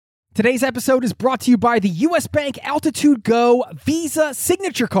Today's episode is brought to you by the U.S. Bank Altitude Go Visa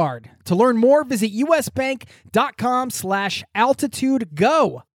Signature Card. To learn more, visit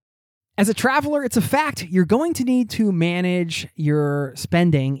usbank.com/altitudego. As a traveler, it's a fact you're going to need to manage your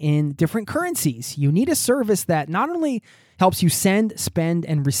spending in different currencies. You need a service that not only helps you send, spend,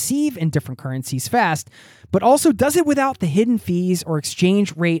 and receive in different currencies fast, but also does it without the hidden fees or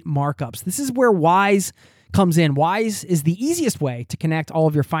exchange rate markups. This is where Wise comes in. Wise is the easiest way to connect all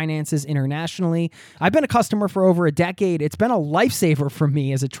of your finances internationally. I've been a customer for over a decade. It's been a lifesaver for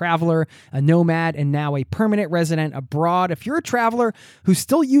me as a traveler, a nomad, and now a permanent resident abroad. If you're a traveler who's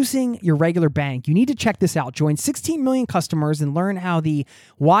still using your regular bank, you need to check this out. Join 16 million customers and learn how the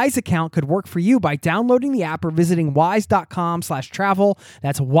Wise account could work for you by downloading the app or visiting wise.com/travel.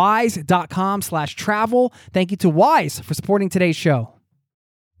 That's wise.com/travel. Thank you to Wise for supporting today's show.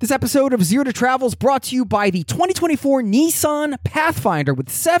 This episode of Zero to Travel is brought to you by the 2024 Nissan Pathfinder with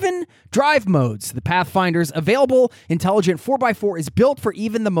 7 drive modes. The Pathfinder's available intelligent 4x4 is built for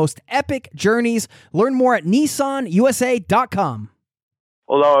even the most epic journeys. Learn more at nissanusa.com.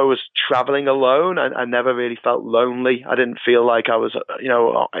 Although I was traveling alone, I never really felt lonely. I didn't feel like I was,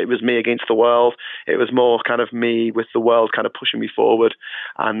 it was me against the world. It was more kind of me with the world kind of pushing me forward.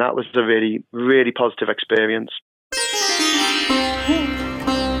 And that was a really, really positive experience.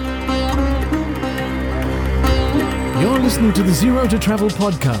 You're listening to the Zero to Travel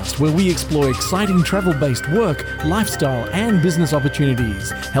podcast, where we explore exciting travel-based work, lifestyle, and business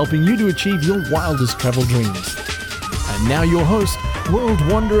opportunities, helping you to achieve your wildest travel dreams. And now your host, world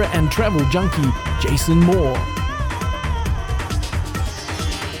wanderer and travel junkie, Jason Moore.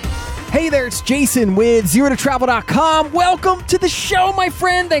 Hey there, it's Jason with ZeroToTravel.com. Welcome to the show, my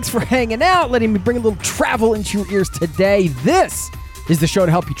friend. Thanks for hanging out, letting me bring a little travel into your ears today. This is the show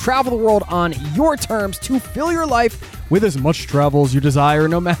to help you travel the world on your terms, to fill your life with as much travel as you desire,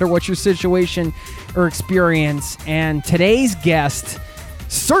 no matter what your situation or experience. And today's guest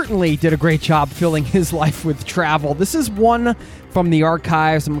certainly did a great job filling his life with travel. This is one from the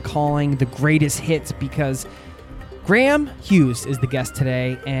archives I'm calling the greatest hits, because Graham Hughes is the guest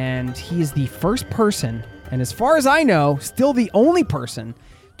today, and he is the first person, and as far as I know, still the only person,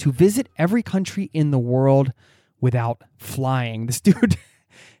 to visit every country in the world without flying. This dude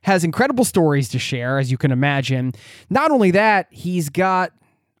has incredible stories to share, as you can imagine. Not only that, he's got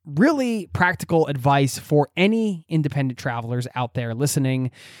really practical advice for any independent travelers out there listening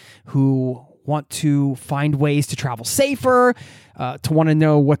who want to find ways to travel safer, to want to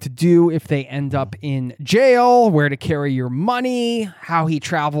know what to do if they end up in jail, where to carry your money, how he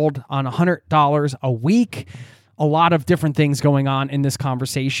traveled on $100 a week. A lot of different things going on in this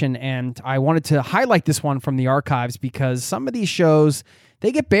conversation, and I wanted to highlight this one from the archives because some of these shows,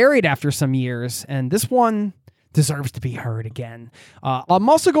 they get buried after some years, and this one deserves to be heard again. I'm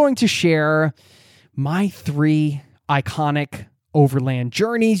also going to share my 3 iconic overland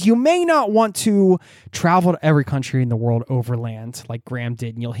journeys. You may not want to travel to every country in the world overland like Graham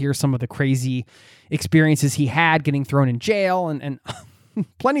did, and you'll hear some of the crazy experiences he had getting thrown in jail and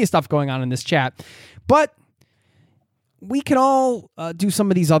plenty of stuff going on in this chat. But we can all do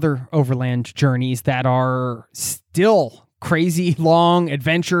some of these other overland journeys that are still crazy, long,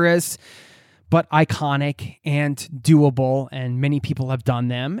 adventurous, but iconic and doable, and many people have done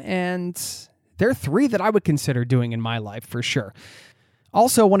them, and there are 3 that I would consider doing in my life for sure.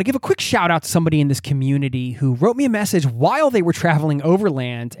 Also, I want to give a quick shout out to somebody in this community who wrote me a message while they were traveling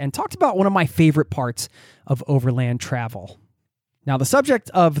overland and talked about one of my favorite parts of overland travel. Now, the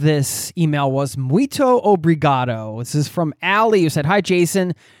subject of this email was Muito Obrigado. This is from Allie, who said, "Hi,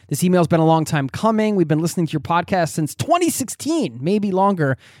 Jason. This email's been a long time coming. We've been listening to your podcast since 2016, maybe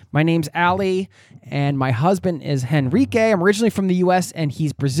longer. My name's Allie, and my husband is Henrique. I'm originally from the U.S., and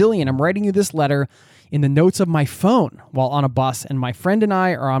he's Brazilian. I'm writing you this letter in the notes of my phone while on a bus, and my friend and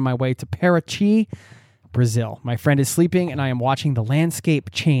I are on my way to Paraty, Brazil. My friend is sleeping, and I am watching the landscape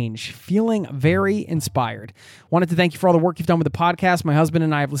change, feeling very inspired. Wanted to thank you for all the work you've done with the podcast. My husband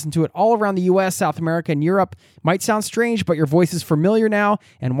and I have listened to it all around the U.S., South America, and Europe. Might sound strange, but your voice is familiar now,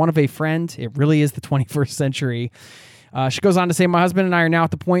 and one of a friend. It really is the 21st century." She goes on to say, "My husband and I are now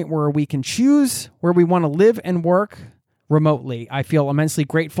at the point where we can choose where we want to live and work remotely. I feel immensely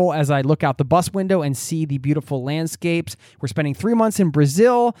grateful as I look out the bus window and see the beautiful landscapes. We're spending 3 months in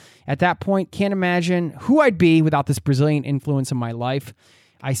Brazil. At that point, can't imagine who I'd be without this Brazilian influence in my life.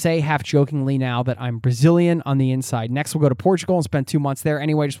 I say half jokingly now that I'm Brazilian on the inside. Next, we'll go to Portugal and spend 2 months there.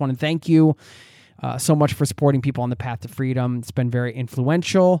 Anyway, I just want to thank you so much for supporting people on the path to freedom. It's been very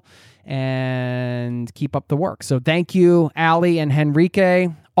influential, and keep up the work." So thank you, Allie and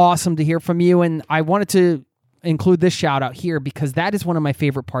Henrique. Awesome to hear from you. And I wanted to include this shout out here because that is one of my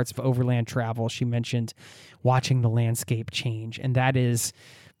favorite parts of overland travel. She mentioned watching the landscape change, and that is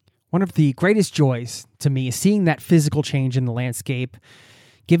one of the greatest joys to me, is seeing that physical change in the landscape,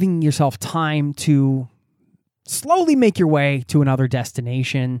 giving yourself time to slowly make your way to another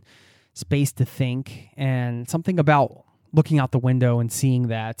destination, space to think, and something about looking out the window and seeing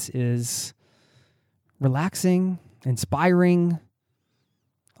that is relaxing, inspiring,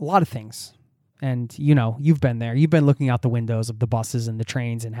 a lot of things. And, you know, you've been there. You've been looking out the windows of the buses and the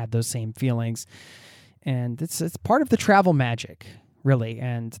trains and had those same feelings. And it's part of the travel magic, really.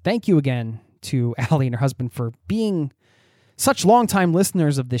 And thank you again to Allie and her husband for being such longtime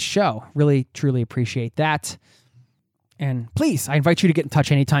listeners of this show. Really, truly appreciate that. And please, I invite you to get in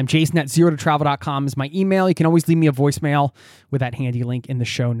touch anytime. Jason@zerototravel.com is my email. You can always leave me a voicemail with that handy link in the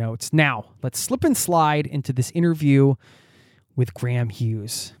show notes. Now, let's slip and slide into this interview with Graham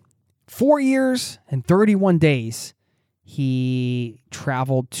Hughes. 4 years and 31 days, he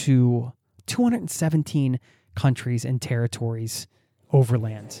traveled to 217 countries and territories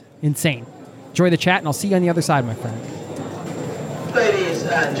overland. Insane. Enjoy the chat, and I'll see you on the other side, my friend. Ladies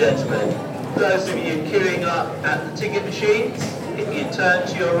and gentlemen, those of you queuing up at the ticket machines, if you turn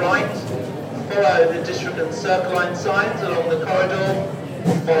to your right, follow the district and circle line signs along the corridor,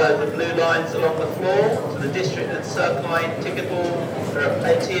 follow the blue lines along the floor to the district and circle line ticket hall. There are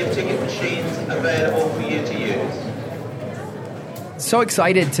plenty of ticket machines available for you to use. So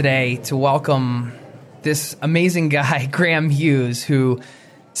excited today to welcome this amazing guy, Graham Hughes, who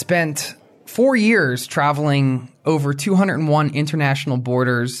spent 4 years traveling over 201 international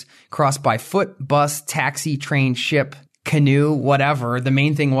borders, crossed by foot, bus, taxi, train, ship, canoe, whatever. The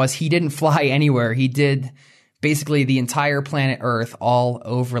main thing was he didn't fly anywhere. He did basically the entire planet Earth all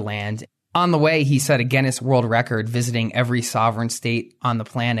overland. On the way, he set a Guinness World Record visiting every sovereign state on the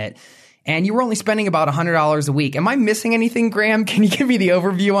planet. And you were only spending about $100 a week. Am I missing anything, Graham? Can you give me the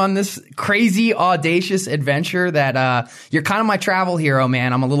overview on this crazy, audacious adventure that you're kind of my travel hero,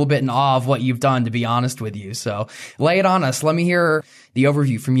 man. I'm a little bit in awe of what you've done, to be honest with you. So lay it on us. Let me hear the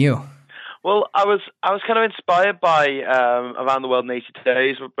overview from you. Well, I was kind of inspired by Around the World in 80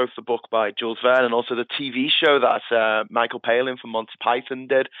 Days, both the book by Jules Verne and also the TV show that Michael Palin from Monty Python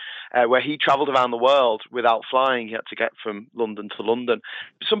did, where he traveled around the world without flying. He had to get from London to London.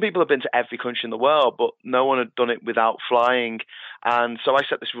 Some people have been to every country in the world, but no one had done it without flying. And so I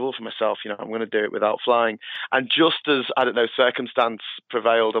set this rule for myself, I'm going to do it without flying. And just as, circumstance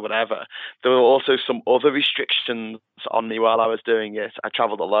prevailed or whatever, there were also some other restrictions on me while I was doing it. I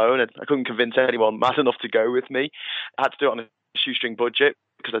traveled alone, and I couldn't convince anyone mad enough to go with me. I had to do it on a shoestring budget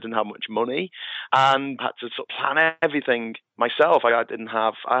because I didn't have much money, and I had to sort of plan everything myself. I had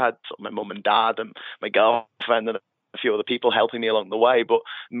sort of my mum and dad and my girlfriend and a few other people helping me along the way, but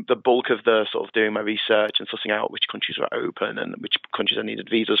the bulk of the sort of doing my research and sussing out which countries were open and which countries I needed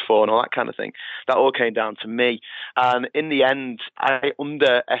visas for and all that kind of thing, that all came down to me. And in the end, I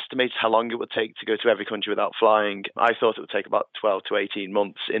underestimated how long it would take to go to every country without flying. I thought it would take about 12 to 18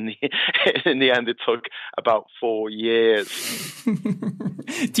 months. In the end, it took about 4 years.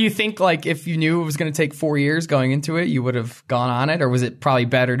 Do you think, if you knew it was going to take 4 years going into it, you would have gone on it? Or was it probably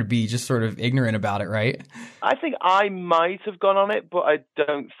better to be just sort of ignorant about it, right? I think I might have gone on it, but I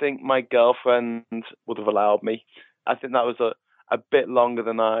don't think my girlfriend would have allowed me. I think that was a bit longer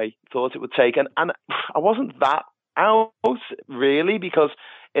than I thought it would take. And I wasn't that out, really, because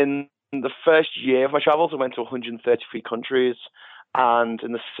in the first year of my travels, I went to 133 countries. And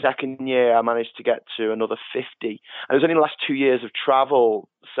in the second year, I managed to get to another 50. And it was only the last 2 years of travel,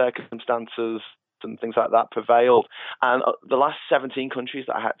 circumstances and things like that prevailed. And the last 17 countries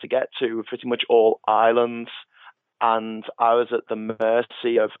that I had to get to were pretty much all islands. And I was at the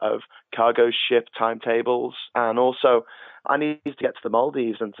mercy of cargo ship timetables. And also, I needed to get to the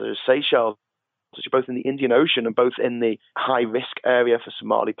Maldives and to Seychelles, which are both in the Indian Ocean and both in the high-risk area for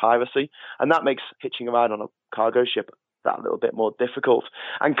Somali piracy. And that makes hitching a ride on a cargo ship that little bit more difficult.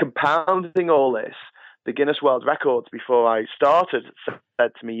 And compounding all this, the Guinness World Records, before I started,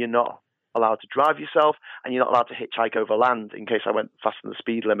 said to me, you're not allowed to drive yourself and you're not allowed to hitchhike over land in case I went faster than the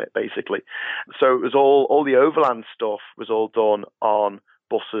speed limit, basically. So it was all the overland stuff was all done on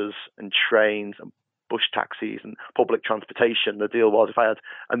buses and trains and bush taxis and public transportation. The deal was if I had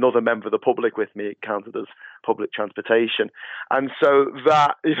another member of the public with me, it counted as public transportation. And so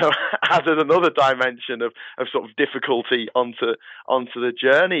that, added another dimension of sort of difficulty onto the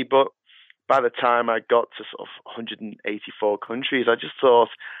journey. But by the time I got to sort of 184 countries, I just thought,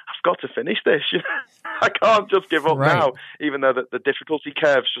 I've got to finish this. I can't just give up now, even though the difficulty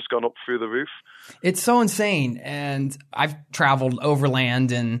curve's just gone up through the roof. It's so insane. And I've traveled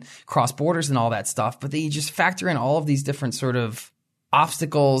overland and cross borders and all that stuff, but then you just factor in all of these different sort of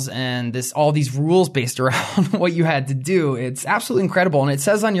obstacles and all these rules based around what you had to do. It's absolutely incredible. And it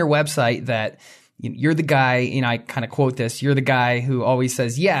says on your website that you're the guy, I kind of quote this, you're the guy who always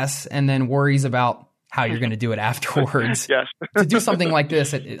says yes and then worries about how you're going to do it afterwards. Yes. To do something like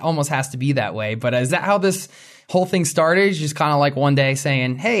this, it almost has to be that way. But is that how this whole thing started? You're just kind of like one day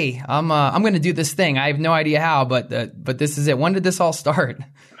saying, hey, I'm going to do this thing. I have no idea how, but this is it. When did this all start?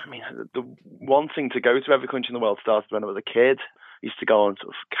 I mean, the one thing to go to every country in the world started when I was a kid. I used to go on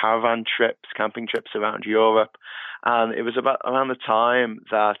sort of caravan trips, camping trips around Europe. And it was around the time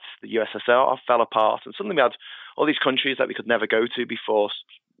that the USSR fell apart. And suddenly we had all these countries that we could never go to before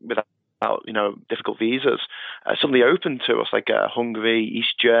without difficult visas. Suddenly open to us, like Hungary,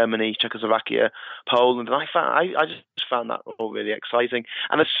 East Germany, Czechoslovakia, Poland. And I just found that all really exciting.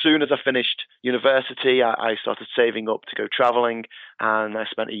 And as soon as I finished university, I started saving up to go traveling. And I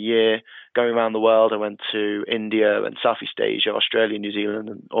spent a year going around the world. I went to India and Southeast Asia, Australia, New Zealand,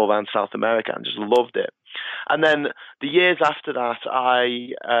 and all around South America, and just loved it. And then the years after that,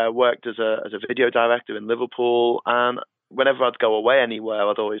 I worked as a video director in Liverpool. And whenever I'd go away anywhere,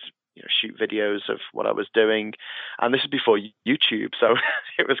 I'd always shoot videos of what I was doing. And this is before YouTube, so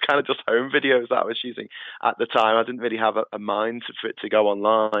it was kind of just home videos that I was using at the time. I didn't really have a mind for it to go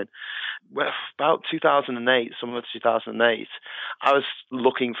online. Well, about 2008, summer of 2008, I was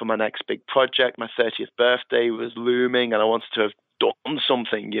looking for my next big project. My 30th birthday was looming, and I wanted to have done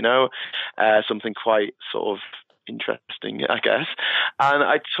something, something quite sort of interesting, I guess. And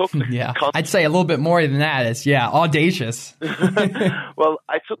I took the I'd say a little bit more than that. It's audacious. Well,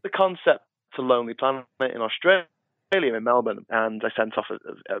 I took the concept to Lonely Planet in Australia, in Melbourne, and I sent off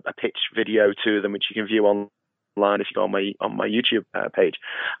a pitch video to them, which you can view online if you go on my YouTube page.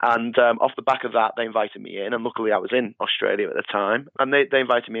 And off the back of that, they invited me in, and luckily I was in Australia at the time, and they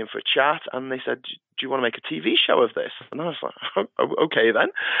invited me in for a chat, and they said, do you want to make a TV show of this? And I was like, okay then.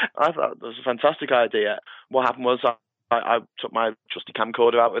 I thought it was a fantastic idea. What happened was I took my trusty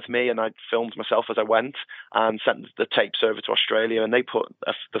camcorder out with me, and I filmed myself as I went and sent the tapes over to Australia, and they put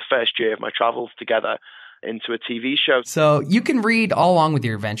the first year of my travels together into a TV show. So you can read all along with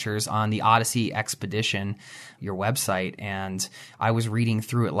your adventures on the Odyssey Expedition, your website. And I was reading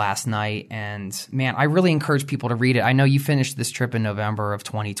through it last night, and man, I really encourage people to read it. I know you finished this trip in November of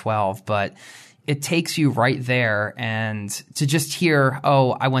 2012, but it takes you right there. And to just hear,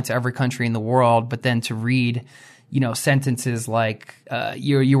 I went to every country in the world, but then to read sentences like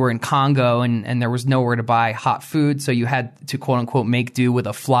you were in Congo and there was nowhere to buy hot food, so you had to quote unquote make do with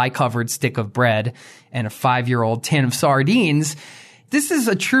a fly-covered stick of bread and a 5-year-old tin of sardines. This is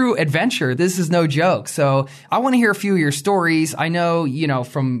a true adventure. This is no joke. So I want to hear a few of your stories. I know,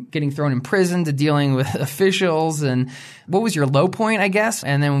 from getting thrown in prison to dealing with officials. And what was your low point, I guess?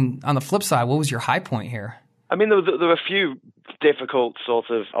 And then on the flip side, what was your high point here? I mean, there were a few difficult sort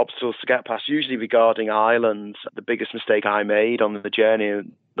of obstacles to get past, usually regarding islands. The biggest mistake I made on the journey,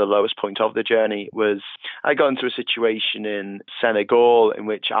 the lowest point of the journey, was I got into a situation in Senegal in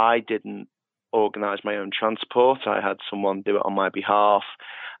which I didn't organise my own transport. I had someone do it on my behalf.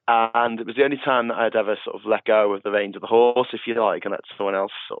 And it was the only time that I'd ever sort of let go of the reins of the horse, if you like, and let someone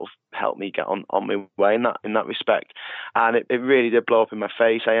else sort of help me get on my way in that respect. And it really did blow up in my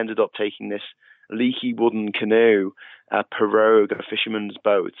face. I ended up taking this leaky wooden canoe, a pirogue, a fisherman's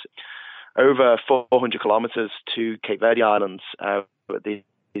boat, over 400 kilometres to Cape Verde Islands with these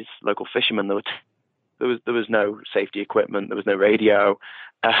local fishermen. There was no safety equipment, there was no radio,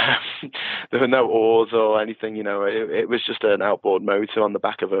 there were no oars or anything. It was just an outboard motor on the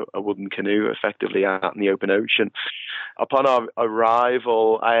back of a wooden canoe, effectively out in the open ocean. Upon our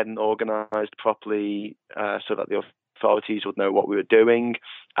arrival, I hadn't organised properly so that the authorities would know what we were doing,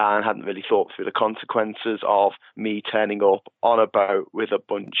 and hadn't really thought through the consequences of me turning up on a boat with a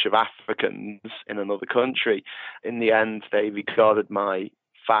bunch of Africans in another country. In the end, they regarded my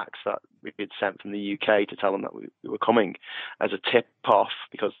fax that we had sent from the UK to tell them that we were coming as a tip-off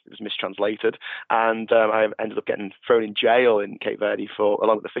because it was mistranslated. And I ended up getting thrown in jail in Cape Verde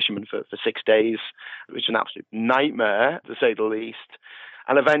along with the fishermen for 6 days. It was an absolute nightmare, to say the least.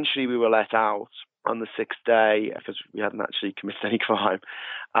 And eventually we were let out on the 6th day because we hadn't actually committed any crime.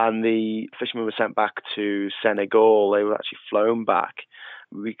 And the fishermen were sent back to Senegal. They were actually flown back.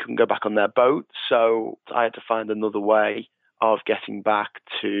 We couldn't go back on their boat, so I had to find another way of getting back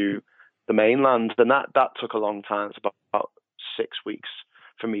to the mainland. And that took a long time. It's about 6 weeks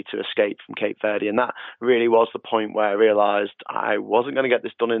for me to escape from Cape Verde. And that really was the point where I realized I wasn't going to get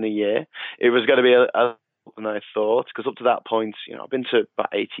this done in a year. It was going to be a than I thought, because up to that point, I've been to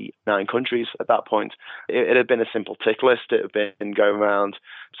about 89 countries at that point. It had been a simple tick list. It had been going around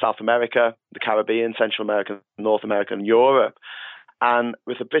South America, the Caribbean, Central America, North America, and Europe. And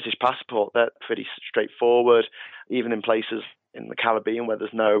with a British passport, they're pretty straightforward, even in places in the Caribbean where there's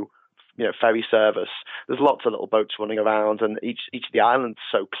no ferry service. There's lots of little boats running around, and each of the islands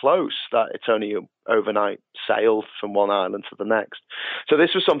so close that it's only an overnight sail from one island to the next. So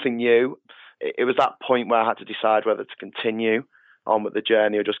this was something new. It was that point where I had to decide whether to continue on with the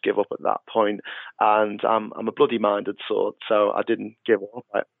journey or just give up at that point. And I'm a bloody-minded sort, so I didn't give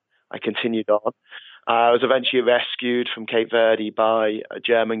up. I continued on. I was eventually rescued from Cape Verde by a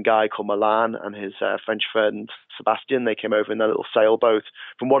German guy called Milan and his French friend Sebastian. They came over in a little sailboat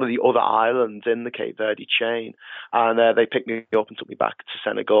from one of the other islands in the Cape Verde chain. And they picked me up and took me back to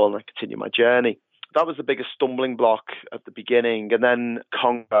Senegal, and I continued my journey. That was the biggest stumbling block at the beginning. And then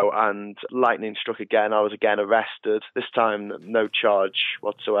Congo, and lightning struck again. I was again arrested, this time no charge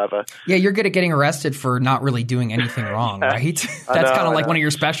whatsoever. Yeah, you're good at getting arrested for not really doing anything wrong, right? That's kind of like one of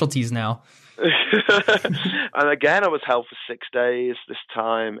your specialties now. And again, I was held for 6 days, this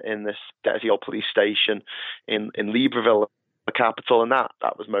time in this dirty old police station in Libreville, the capital, and that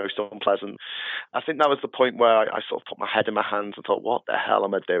was most unpleasant. I think that was the point where I sort of put my head in my hands and thought, what the hell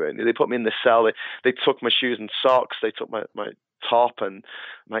am I doing? They put me in this cell. They took my shoes and socks. They took my top, and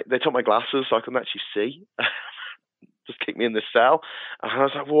they took my glasses so I couldn't actually see. Just kicked me in the cell. And I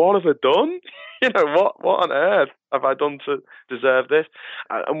was like, what have I done? What on earth have I done to deserve this?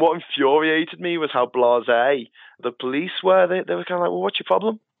 And what infuriated me was how blasé the police were. They were kind of like, well, what's your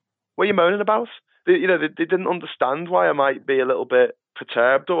problem? What are you moaning about? They didn't understand why I might be a little bit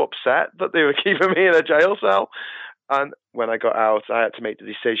perturbed or upset that they were keeping me in a jail cell. And when I got out, I had to make the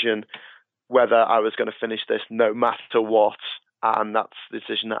decision whether I was going to finish this no matter what. And that's the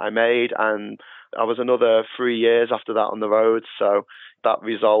decision that I made. And I was another 3 years after that on the road. So that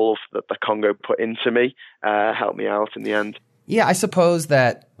resolve that the Congo put into me helped me out in the end. Yeah, I suppose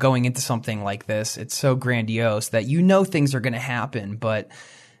that going into something like this, it's so grandiose that things are going to happen, but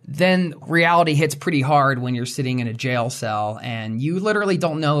then reality hits pretty hard when you're sitting in a jail cell and you literally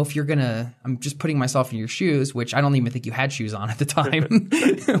don't know if you're going to, I'm just putting myself in your shoes, which I don't even think you had shoes on at the time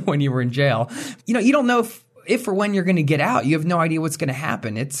when you were in jail. You don't know if or when you're going to get out. You have no idea what's going to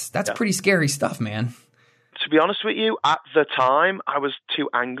happen. That's pretty scary stuff, man. To be honest with you, at the time, I was too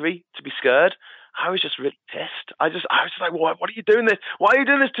angry to be scared. I was just really pissed. I was like, what are you doing this? Why are you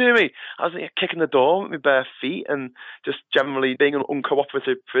doing this to me? I was kicking the door with my bare feet and just generally being an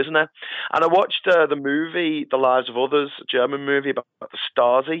uncooperative prisoner. And I watched the movie The Lives of Others, a German movie about the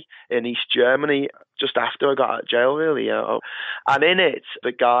Stasi in East Germany just after I got out of jail, really. And in it,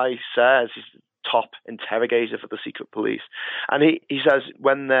 the guy says, he's the top interrogator for the secret police. And he says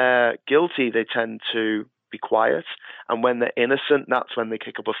when they're guilty, they tend to be quiet, and when they're innocent, that's when they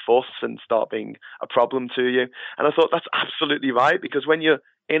kick up a fuss and start being a problem to you. And I thought that's absolutely right, because when you're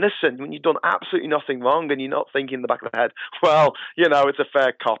innocent, when you've done absolutely nothing wrong and you're not thinking in the back of the head, well, it's a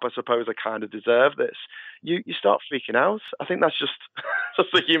fair cop, I suppose I kind of deserve this, you start freaking out. I think that's just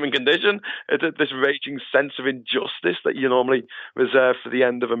the human condition. It's this raging sense of injustice that you normally reserve for the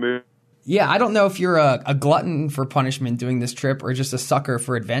end of a movie. Yeah, I don't know if you're a glutton for punishment doing this trip or just a sucker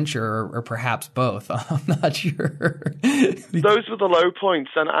for adventure or perhaps both. I'm not sure. Those were the low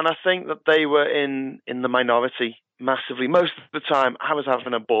points, and I think that they were in the minority massively. Most of the time, I was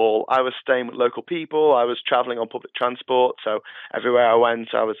having a ball. I was staying with local people. I was traveling on public transport, so everywhere I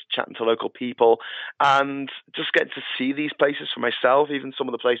went, I was chatting to local people and just getting to see these places for myself, even some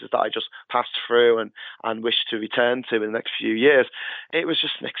of the places that I just passed through and wish to return to in the next few years. It was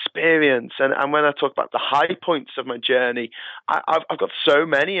just an experience. And when I talk about the high points of my journey, I've got so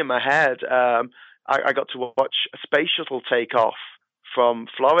many in my head. I got to watch a space shuttle take off from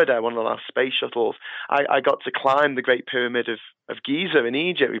Florida, one of the last space shuttles. I got to climb the Great Pyramid of Giza in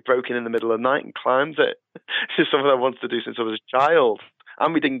Egypt. We broke in the middle of the night and climbed it. It's something I wanted to do since I was a child.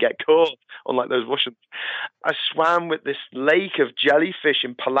 And we didn't get caught, unlike those Russians. I swam with this lake of jellyfish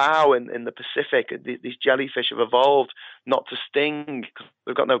in Palau in the Pacific. These jellyfish have evolved not to sting because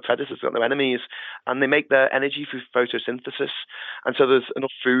they've got no predators, they've got no enemies. And they make their energy through photosynthesis. And so there's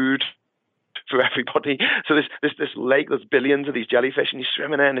enough food for everybody. So this lake, there's billions of these jellyfish, and you're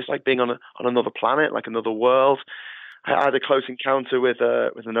swimming in, and it's like being on another planet, like another world. I had a close encounter with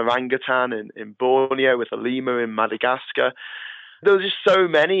an orangutan in Borneo, with a lemur in Madagascar. There were just so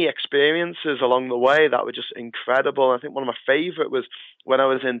many experiences along the way that were just incredible. I think one of my favorite was when I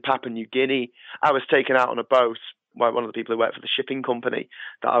was in Papua New Guinea. I was taken out on a boat one of the people who worked for the shipping company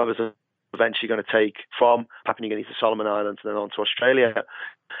that I was eventually going to take from Papua New Guinea to Solomon Islands and then on to Australia,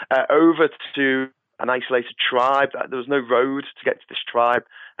 over to an isolated tribe. There was no road to get to this tribe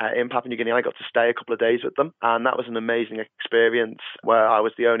in Papua New Guinea. I got to stay a couple of days with them, and that was an amazing experience where I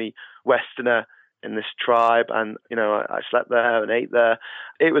was the only Westerner in this tribe, and I slept there and ate there.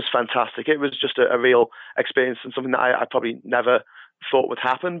 It was fantastic. It was just a real experience, and something that I probably never thought would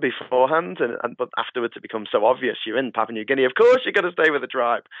happen beforehand, but afterwards it becomes so obvious. You're in Papua New Guinea, of course you're going to stay with the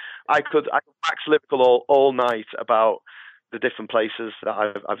tribe. I could wax lyrical all night about the different places that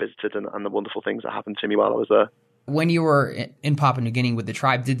I visited and the wonderful things that happened to me while I was there. When you were in Papua New Guinea with the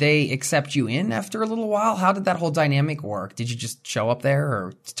tribe, did they accept you in after a little while? How did that whole dynamic work? Did you just show up there,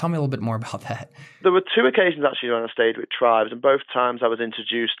 or tell me a little bit more about that? There were 2 occasions actually when I stayed with tribes, and both times I was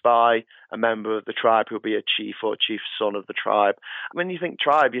introduced by a member of the tribe who would be a chief or chief son of the tribe. When you think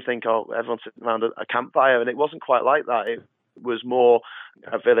tribe, you think, oh, everyone's sitting around a campfire, and it wasn't quite like that. It was more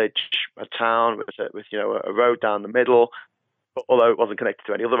a village, a town with a road down the middle, although it wasn't connected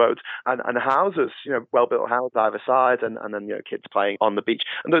to any other roads, and houses, well-built houses either side, and then, kids playing on the beach.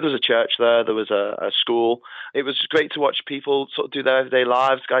 And there was a church there was a school. It was great to watch people sort of do their everyday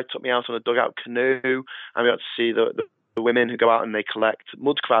lives. The guy took me out on a dugout canoe, and we got to see the women who go out and they collect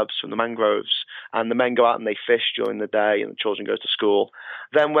mud crabs from the mangroves, and the men go out and they fish during the day, and the children go to school.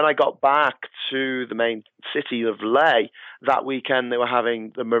 Then when I got back to the main city of Leh, that weekend they were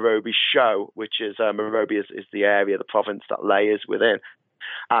having the Morobe show, which is Morobe is the area, the province that Leh is within,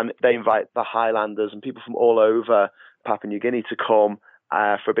 and they invite the Highlanders and people from all over Papua New Guinea to come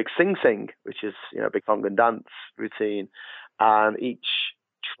for a big sing-sing, which is a big song and dance routine, and each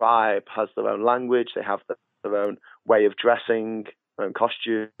tribe has their own language, they have their own way of dressing, their own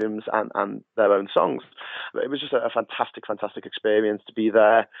costumes, and their own songs. But it was just a fantastic experience to be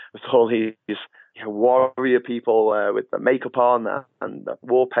there with all these warrior people with the makeup on and the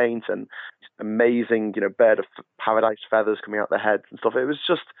war paint and amazing, bird of paradise feathers coming out their heads and stuff. It was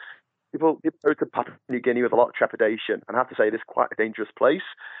just, people go to Papua New Guinea with a lot of trepidation, and I have to say, this is quite a dangerous place.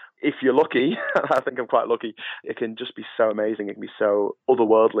 If you're lucky, I think I'm quite lucky, it can just be so amazing. It can be so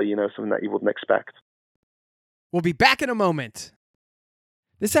otherworldly, something that you wouldn't expect. We'll be back in a moment.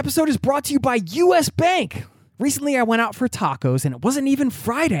 This episode is brought to you by US Bank. Recently, I went out for tacos, and it wasn't even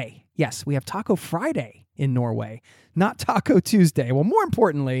Friday. Yes, we have Taco Friday in Norway, not Taco Tuesday. Well, more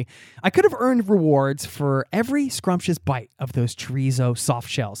importantly, I could have earned rewards for every scrumptious bite of those chorizo soft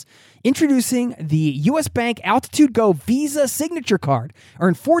shells. Introducing the US Bank Altitude Go Visa Signature Card.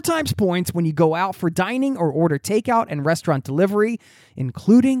 Earn 4 times points when you go out for dining or order takeout and restaurant delivery,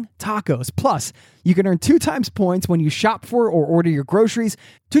 including tacos. Plus, you can earn 2 times points when you shop for or order your groceries,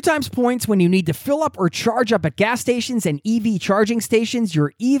 2 times points when you need to fill up or charge up at gas stations and EV charging stations.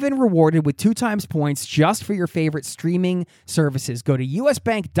 You're even rewarded with 2 times points just for your favorite streaming services. Go to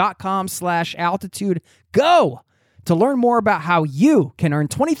usbank.com/altitude-go to learn more about how you can earn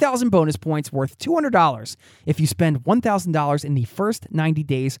 20,000 bonus points worth $200 if you spend $1,000 in the first 90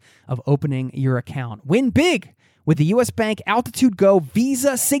 days of opening your account. Win big with the US Bank Altitude Go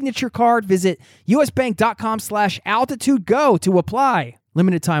Visa Signature Card. Visit usbank.com/altitude-go to apply.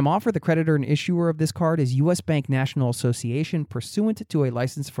 Limited time offer. The creditor and issuer of this card is US Bank National Association, pursuant to a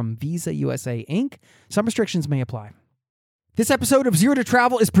license from Visa USA Inc. Some restrictions may apply. This episode of Zero to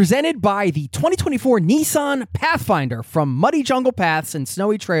Travel is presented by the 2024 Nissan Pathfinder. From muddy jungle paths and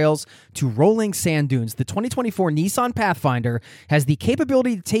snowy trails to rolling sand dunes, the 2024 Nissan Pathfinder has the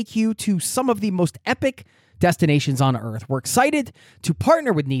capability to take you to some of the most epic destinations on Earth. We're excited to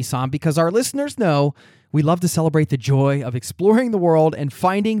partner with Nissan because our listeners know we love to celebrate the joy of exploring the world and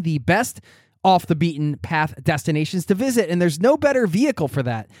finding the best off the beaten path destinations to visit. And there's no better vehicle for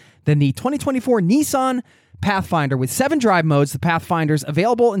that than the 2024 Nissan Pathfinder. With 7 drive modes, the Pathfinder's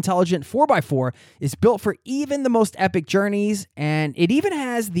available intelligent 4x4 is built for even the most epic journeys, and it even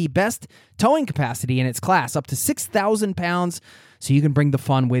has the best towing capacity in its class, up to 6,000 pounds, so you can bring the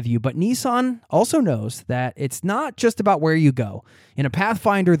fun with you. But Nissan also knows that it's not just about where you go. In a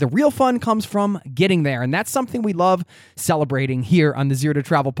Pathfinder, the real fun comes from getting there, and that's something we love celebrating here on the Zero to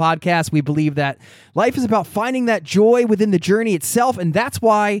Travel podcast. We believe that life is about finding that joy within the journey itself, and that's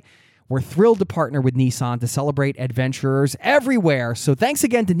why we're thrilled to partner with Nissan to celebrate adventurers everywhere. So thanks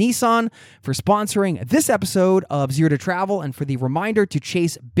again to Nissan for sponsoring this episode of Zero to Travel and for the reminder to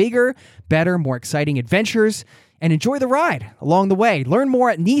chase bigger, better, more exciting adventures and enjoy the ride along the way. Learn more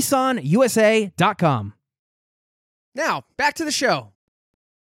at nissanusa.com. Now, back to the show.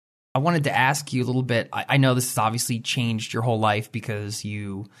 I wanted to ask you a little bit. I know this has obviously changed your whole life because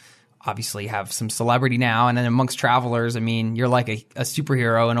you obviously have some celebrity now. And then amongst travelers, I mean, you're like a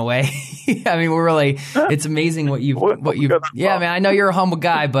superhero in a way. I mean, it's amazing what you've, yeah, man, I know you're a humble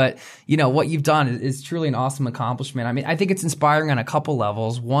guy, but you know, what you've done is truly an awesome accomplishment. I mean, I think it's inspiring on a couple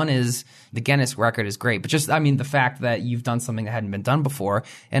levels. One is the Guinness record is great, but just, I mean, the fact that you've done something that hadn't been done before.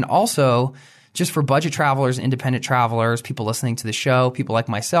 And also just for budget travelers, independent travelers, people listening to the show, people like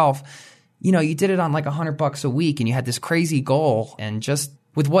myself, you know, you did it on like $100 a week and you had this crazy goal, and just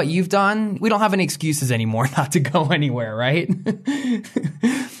with what you've done, we don't have any excuses anymore not to go anywhere, right?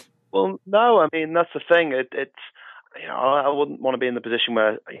 Well, no, I mean, that's the thing. It's, you know, I wouldn't want to be in the position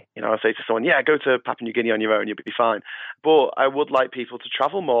where, you know, I say to someone, yeah, go to Papua New Guinea on your own, you'll be fine. But I would like people to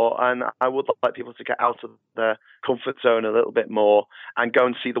travel more, and I would like people to get out of their comfort zone a little bit more and go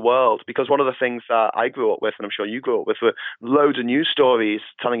and see the world. Because one of the things that I grew up with, and I'm sure you grew up with, were loads of news stories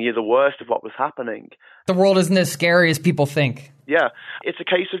telling you the worst of what was happening. The world isn't as scary as people think. Yeah, it's a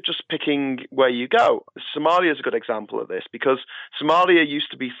case of just picking where you go. Somalia is a good example of this, because Somalia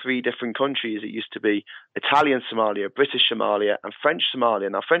used to be 3 different countries. It used to be Italian Somalia, British Somalia, and French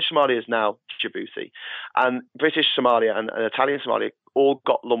Somalia. Now, French Somalia is now Djibouti. And British Somalia and Italian Somalia all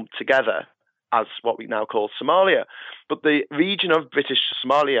got lumped together as what we now call Somalia. But the region of British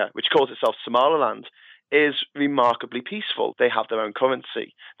Somalia, which calls itself Somaliland, is remarkably peaceful. They have their own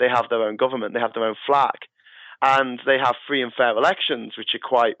currency. They have their own government. They have their own flag. And they have free and fair elections, which are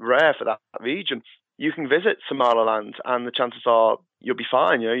quite rare for that region. You can visit Somaliland, and the chances are you'll be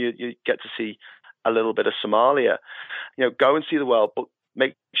fine. You know, you get to see a little bit of Somalia. You know, go and see the world, but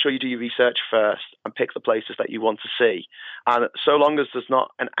make sure you do your research first and pick the places that you want to see. And so long as there's not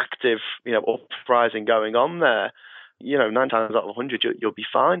an active, you know, uprising going on there, you know, 9 times out of 100, you'll be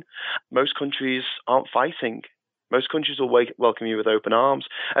fine. Most countries aren't fighting. Most countries will welcome you with open arms,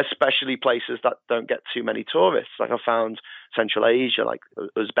 especially places that don't get too many tourists. Like I found Central Asia, like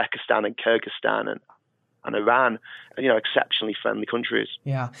Uzbekistan and Kyrgyzstan and Iran, you know, exceptionally friendly countries.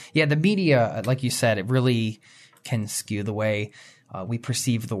 Yeah. Yeah. The media, like you said, it really can skew the way we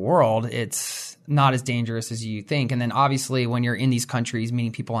perceive the world. It's not as dangerous as you think. And then obviously when you're in these countries,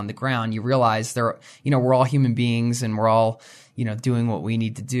 meeting people on the ground, you realize we're all human beings, and we're all, you know, doing what we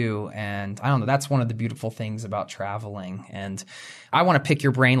need to do. And I don't know, that's one of the beautiful things about traveling. And I want to pick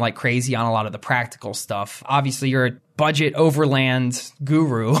your brain like crazy on a lot of the practical stuff. Obviously, you're a budget overland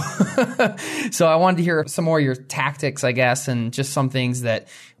guru. So I wanted to hear some more of your tactics, I guess, and just some things that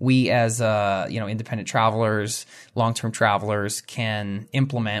we as, independent travelers, long-term travelers can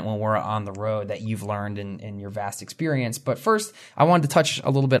implement when we're on the road that you've learned in your vast experience. But first, I wanted to touch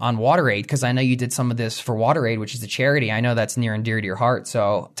a little bit on WaterAid, because I know you did some of this for WaterAid, which is a charity. I know that's near and dear to your heart.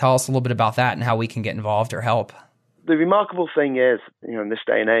 So tell us a little bit about that and how we can get involved or help. The remarkable thing is, you know, in this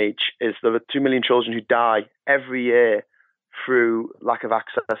day and age, is there are 2 million children who die every year through lack of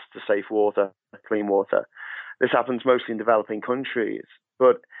access to safe water, clean water. This happens mostly in developing countries,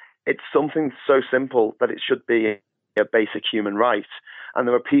 but it's something so simple that it should be a basic human right. And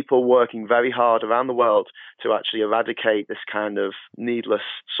there are people working very hard around the world to actually eradicate this kind of needless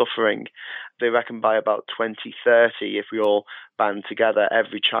suffering. They reckon by about 2030, if we all band together,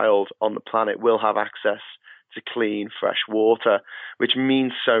 every child on the planet will have access to clean, fresh water, which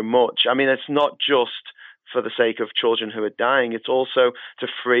means so much. I mean, it's not just for the sake of children who are dying, it's also to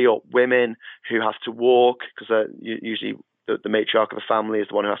free up women who have to walk, because usually the matriarch of a family is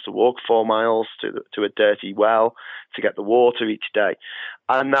the one who has to walk 4 miles to a dirty well to get the water each day.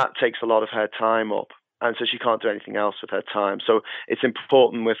 And that takes a lot of her time up. And so she can't do anything else with her time. So it's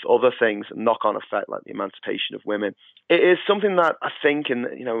important with other things, knock-on effect like the emancipation of women. It is something that I think,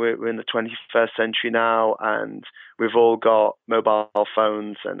 we're in the 21st century now, and we've all got mobile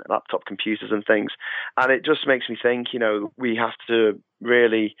phones and laptop computers and things. And it just makes me think, we have to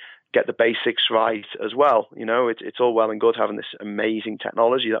really get the basics right as well. It's all well and good having this amazing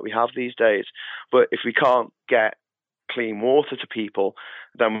technology that we have these days. But if we can't get clean water to people,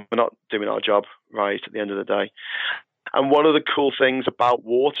 then we're not doing our job right at the end of the day. And one of the cool things about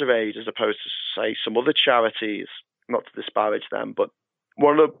WaterAid, as opposed to, say, some other charities, not to disparage them, but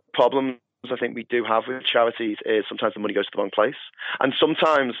one of the problems I think we do have with charities is sometimes the money goes to the wrong place. And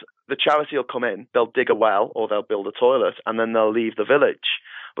sometimes the charity will come in, they'll dig a well or they'll build a toilet, and then they'll leave the village.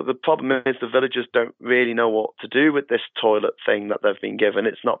 But the problem is the villagers don't really know what to do with this toilet thing that they've been given.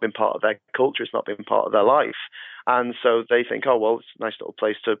 It's not been part of their culture. It's not been part of their life. And so they think, oh, well, it's a nice little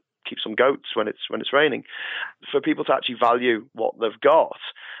place to keep some goats when it's raining. For people to actually value what they've got,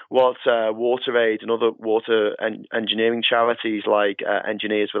 what WaterAid and other water engineering charities like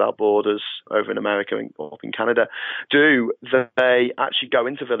Engineers Without Borders over in America and up in Canada do. They actually go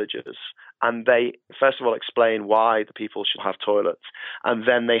into villages and they, first of all, explain why the people should have toilets, and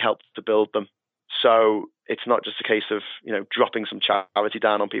then they help to build them. So it's not just a case of, dropping some charity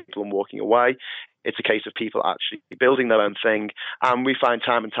down on people and walking away. It's a case of people actually building their own thing. And we find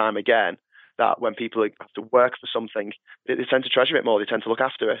time and time again that when people have to work for something, they tend to treasure it more. They tend to look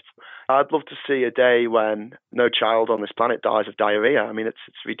after it. I'd love to see a day when no child on this planet dies of diarrhea. I mean, it's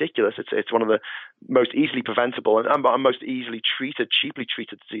ridiculous. It's one of the most easily preventable and most easily treated, cheaply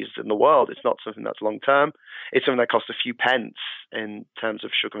treated diseases in the world. It's not something that's long term. It's something that costs a few pence in terms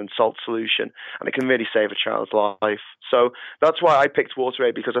of sugar and salt solution, and it can really save a child's life. So that's why I picked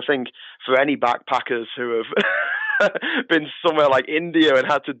WaterAid, because I think for any backpackers who have been somewhere like India and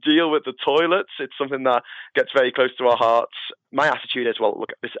had to deal with the toilets, it's something that gets very close to our hearts. My attitude is, well,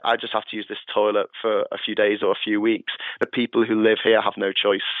 look, I just have to use this toilet for a few days or a few weeks. The people who live here have no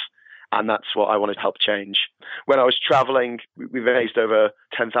choice. And that's what I wanted to help change. When I was traveling, we raised over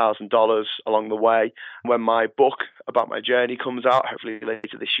 $10,000 along the way. When my book about my journey comes out, hopefully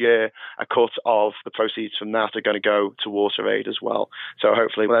later this year, a cut of the proceeds from that are going to go to WaterAid as well. So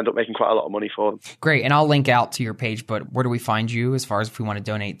hopefully we'll end up making quite a lot of money for them. Great. And I'll link out to your page, but where do we find you as far as if we want to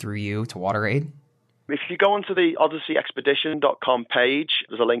donate through you to WaterAid? If you go onto the odysseyexpedition.com page,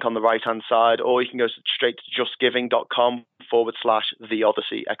 there's a link on the right-hand side, or you can go straight to justgiving.com/the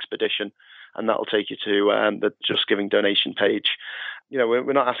Odyssey Expedition, and that'll take you to the Just Giving donation page.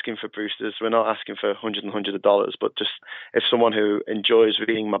 We're not asking for boosters. We're not asking for hundreds and hundreds of dollars, but just if someone who enjoys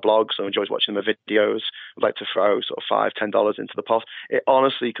reading my blogs or enjoys watching my videos would like to throw sort of $5, $10 into the pot, it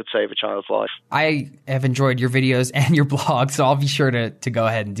honestly could save a child's life. I have enjoyed your videos and your blog, so I'll be sure to go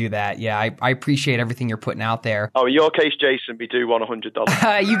ahead and do that. Yeah, I appreciate everything you're putting out there. Oh, in your case, Jason, we do want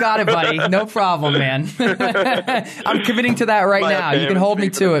 $100. You got it, buddy. No problem, man. I'm committing to that right now. You can hold me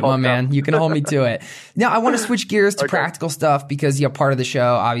to it, my man. You can hold me to it. Now, I want to switch gears to practical stuff because, part of the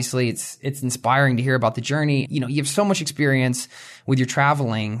show, obviously, it's inspiring to hear about the journey. You have so much experience with your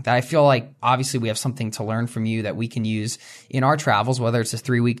traveling that I feel like obviously we have something to learn from you that we can use in our travels, whether it's a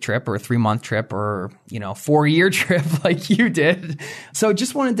 3-week trip or a 3-month trip or, 4-year trip like you did. So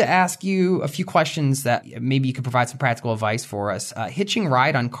just wanted to ask you a few questions that maybe you could provide some practical advice for us. Hitching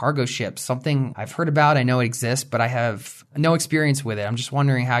ride on cargo ships, something I've heard about. I know it exists, but I have no experience with it. I'm just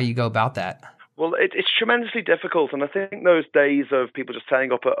wondering how you go about that. Well, it's tremendously difficult. And I think those days of people just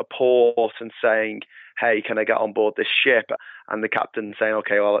turning up at a port and saying, hey, can I get on board this ship? And the captain saying,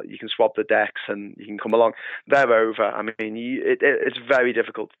 okay, well, you can swab the decks and you can come along. They're over. I mean, it's very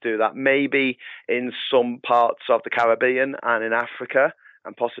difficult to do that. Maybe in some parts of the Caribbean and in Africa,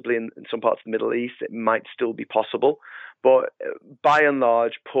 and possibly in some parts of the Middle East, it might still be possible. But by and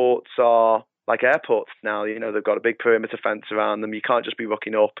large, ports are like airports now. They've got a big perimeter fence around them. You can't just be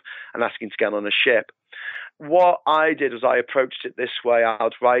rocking up and asking to get on a ship. What I did was I approached it this way.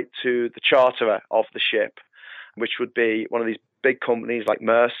 I'd write to the charterer of the ship, which would be one of these big companies like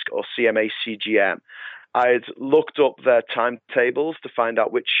Maersk or CMA CGM. I'd looked up their timetables to find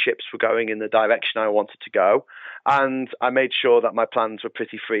out which ships were going in the direction I wanted to go. And I made sure that my plans were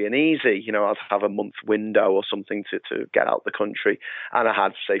pretty free and easy. I'd have a month window or something to get out the country. And I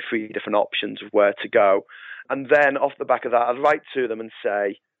had, say, 3 different options of where to go. And then off the back of that, I'd write to them and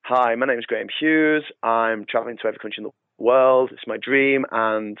say, hi, my name is Graham Hughes. I'm traveling to every country in the world. It's my dream.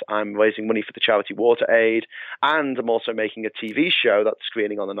 And I'm raising money for the charity WaterAid. And I'm also making a TV show that's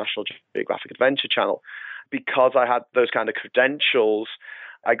screening on the National Geographic Adventure Channel. Because I had those kind of credentials,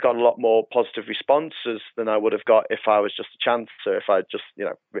 I got a lot more positive responses than I would have got if I was just a chancer, if I'd just,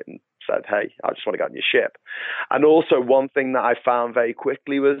 said, hey, I just want to get on your ship. And also one thing that I found very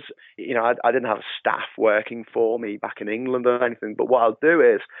quickly was, I didn't have a staff working for me back in England or anything, but what I'll do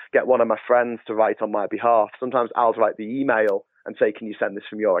is get one of my friends to write on my behalf. Sometimes I'll write the email and say, can you send this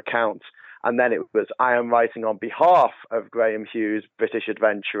from your account? And then it was, I am writing on behalf of Graham Hughes, British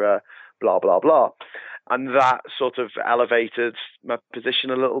adventurer, blah, blah, blah. And that sort of elevated my position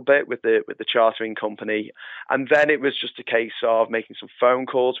a little bit with the chartering company. And then it was just a case of making some phone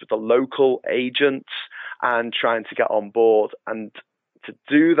calls with the local agents and trying to get on board. And to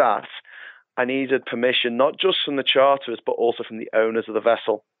do that, I needed permission, not just from the charterers, but also from the owners of the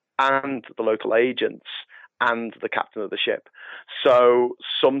vessel and the local agents and the captain of the ship. So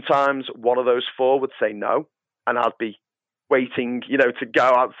sometimes one of those 4 would say no, and I'd be waiting, to go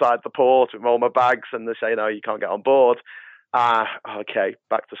outside the port with all my bags, and they say, no, you can't get on board. Okay,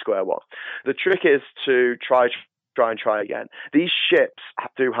 back to square one. The trick is to try again. These ships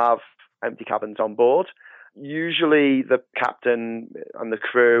do have empty cabins on board, Usually the captain and the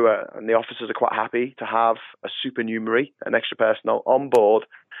crew and the officers are quite happy to have a supernumerary, an extra person on board.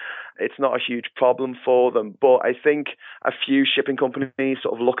 It's not a huge problem for them, but I think a few shipping companies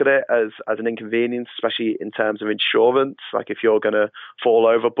sort of look at it as an inconvenience, especially in terms of insurance. Like if you're going to fall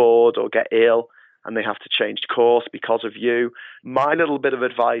overboard or get ill and they have to change course because of you. My little bit of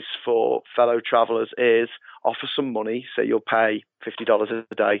advice for fellow travelers is offer some money. Say you'll pay $50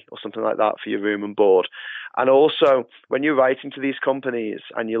 a day or something like that for your room and board. And also, when you're writing to these companies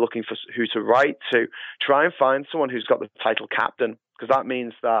and you're looking for who to write to, try and find someone who's got the title captain, because that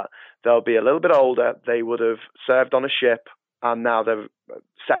means that they'll be a little bit older. They would have served on a ship and now they're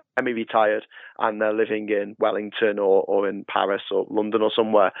semi-retired and they're living in Wellington or in Paris or London or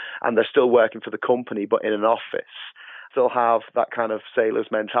somewhere, and they're still working for the company but in an office. Still have that kind of sailor's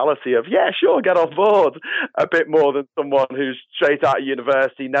mentality of, yeah, sure, get on board, a bit more than someone who's straight out of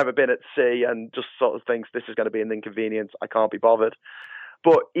university, never been at sea, and just sort of thinks this is going to be an inconvenience, I can't be bothered.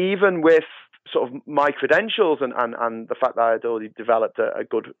 But even with sort of my credentials and the fact that I had already developed a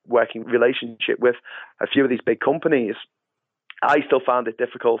good working relationship with a few of these big companies, I still found it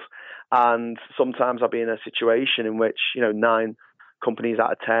difficult. And sometimes I'll be in a situation in which, 9 companies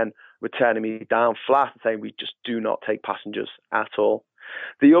out of 10 were turning me down flat and saying, we just do not take passengers at all.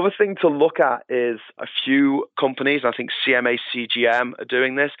 The other thing to look at is a few companies, I think CMA CGM are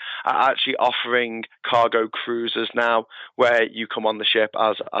doing this, are actually offering cargo cruises now where you come on the ship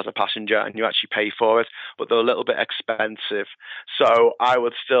as a passenger and you actually pay for it, but they're a little bit expensive. So I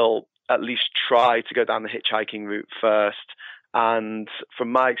would still at least try to go down the hitchhiking route first. And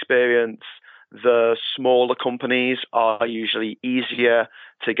from my experience, the smaller companies are usually easier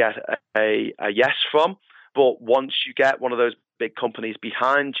to get a yes from. But once you get one of those big companies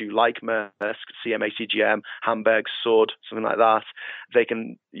behind you, like Maersk, CMA CGM, Hamburg, Sud, something like that, they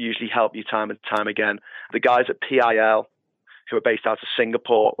can usually help you time and time again. The guys at PIL, who are based out of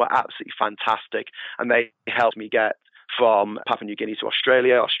Singapore, were absolutely fantastic. And they helped me get from Papua New Guinea to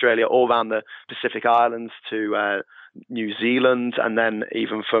Australia, all around the Pacific Islands to New Zealand, and then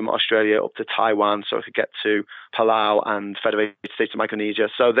even from Australia up to Taiwan, so I could get to Palau and Federated States of Micronesia.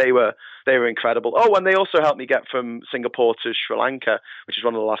 So they were incredible. Oh, and they also helped me get from Singapore to Sri Lanka, which is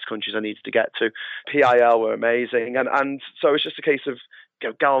one of the last countries I needed to get to. PIL were amazing, and so it's just a case of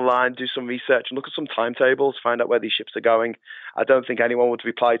go online, do some research, and look at some timetables, find out where these ships are going. I don't think anyone would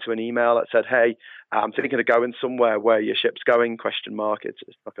reply to an email that said, "Hey, I'm thinking of going somewhere where your ship's going?" ?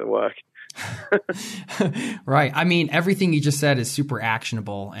 It's not going to work. Right. I mean, everything you just said is super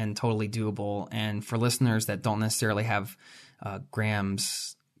actionable and totally doable. And for listeners that don't necessarily have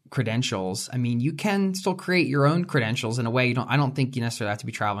Graham's credentials, I mean, you can still create your own credentials in a way. I don't think you necessarily have to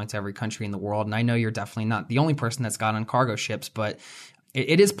be traveling to every country in the world. And I know you're definitely not the only person that's got on cargo ships, but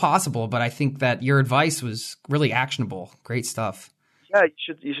it is possible. But I think that your advice was really actionable. Great stuff. Yeah,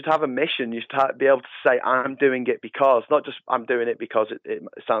 you should have a mission. You should be able to say, I'm doing it because, not just I'm doing it because it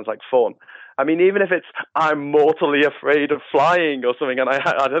sounds like fun. I mean, even if it's I'm mortally afraid of flying or something, and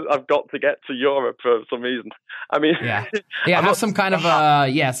I've got to get to Europe for some reason. I mean, yeah, have some kind of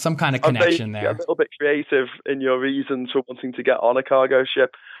connection there. A little bit creative in your reasons for wanting to get on a cargo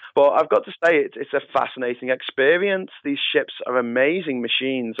ship. But I've got to say, it's a fascinating experience. These ships are amazing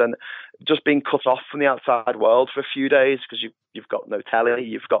machines, and just being cut off from the outside world for a few days because you've got no telly,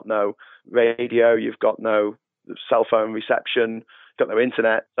 you've got no radio, you've got no cell phone reception, you've got no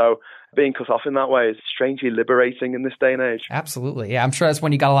internet. So being cut off in that way is strangely liberating in this day and age. Absolutely. Yeah, I'm sure that's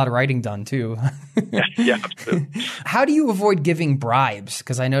when you got a lot of writing done too. Yeah, absolutely. How do you avoid giving bribes?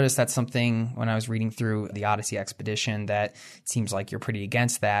 Because I noticed that's something when I was reading through the Odyssey expedition that it seems like you're pretty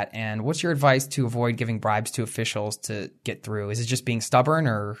against that. And what's your advice to avoid giving bribes to officials to get through? Is it just being stubborn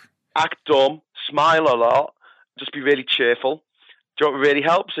or? Act dumb, smile a lot, just be really cheerful. Do you know what really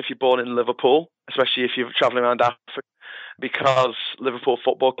helps? If you're born in Liverpool, especially if you're traveling around Africa, because Liverpool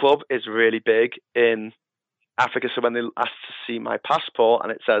Football Club is really big in Africa. So when they ask to see my passport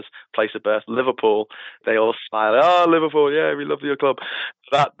and it says place of birth Liverpool, they all smile. Oh, Liverpool, yeah, we love your club.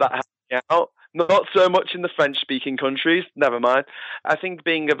 That helps me out. Not so much in the French-speaking countries, never mind. I think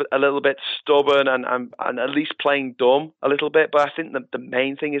being a little bit stubborn and at least playing dumb a little bit, but I think the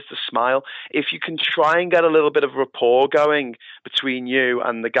main thing is to smile. If you can try and get a little bit of rapport going between you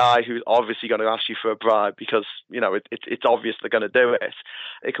and the guy who's obviously going to ask you for a bribe because, it's obvious they're going to do it,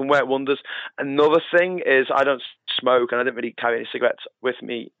 it can work wonders. Another thing is I don't smoke and I didn't really carry any cigarettes with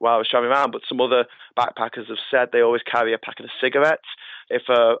me while I was traveling around, but some other backpackers have said they always carry a packet of cigarettes if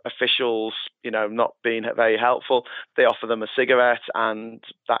officials, not being very helpful, they offer them a cigarette, and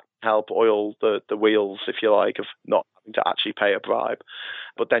that help oil the wheels, if you like, of not having to actually pay a bribe.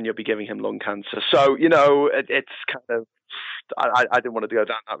 But then you'll be giving him lung cancer. So, it's kind of, I didn't want to go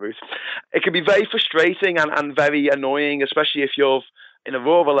down that route. It can be very frustrating and very annoying, especially if you're in a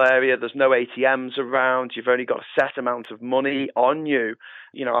rural area, there's no ATMs around, you've only got a set amount of money on you.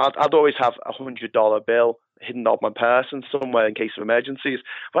 I'd always have $100 bill hidden on my person somewhere in case of emergencies,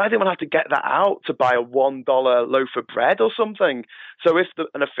 but I didn't want to have to get that out to buy a $1 loaf of bread or something. So if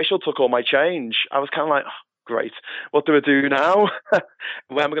an official took all my change, I was kind of like, great, what do I do now?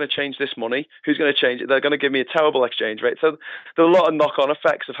 Where am I going to change this money? Who's going to change it? They're going to give me a terrible exchange rate. So there are a lot of knock-on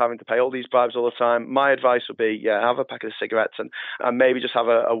effects of having to pay all these bribes all the time. My advice would be, have a packet of cigarettes and maybe just have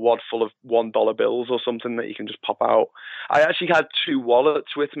a wad full of $1 bills or something that you can just pop out. I actually had 2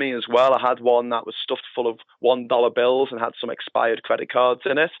 wallets with me as well. I had one that was stuffed full of $1 bills and had some expired credit cards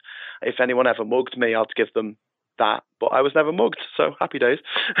in it. If anyone ever mugged me, I'd give them that, but I was never mugged, so happy days.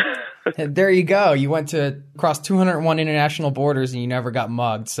 There you go. You went to cross 201 international borders and you never got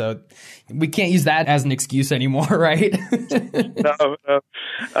mugged, so we can't use that as an excuse anymore, right? No.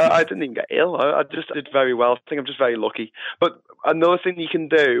 I didn't even get ill. I just did very well. I think I'm just very lucky. But another thing you can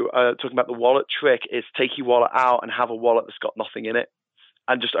do, talking about the wallet trick, is take your wallet out and have a wallet that's got nothing in it,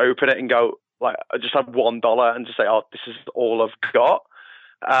 and just open it and go, like, I just have $1 and just say, oh, this is all I've got.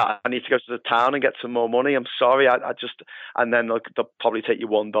 I need to go to the town and get some more money. I'm sorry. And then they'll probably take you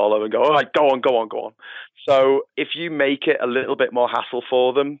 $1 and go, all right, go on. So if you make it a little bit more hassle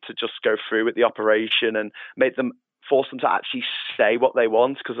for them to just go through with the operation and force them to actually say what they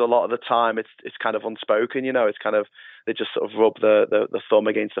want, because a lot of the time it's kind of unspoken, it's kind of, they just sort of rub the thumb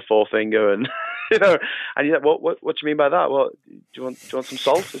against the forefinger and, and you're like, what do you mean by that? Well, do you want some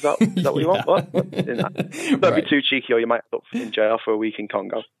salt? Is that what you want? What? Don't be too cheeky or you might end up in jail for a week in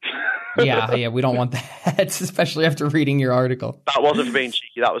Congo. Yeah, we don't want that, especially after reading your article. That wasn't for being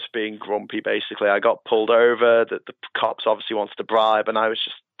cheeky, that was being grumpy, basically. I got pulled over, the cops obviously wants to bribe, and I was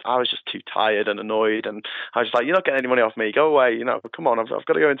just too tired and annoyed, and I was just like, you're not getting any money off me, go away, come on, I've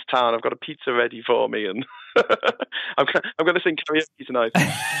got to go into town, I've got a pizza ready for me, and I'm going to sing karaoke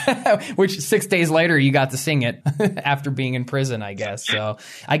tonight. Which 6 days later you got to sing it after being in prison, I guess. So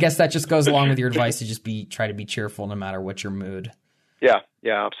I guess that just goes along with your advice to try to be cheerful no matter what your mood. Yeah,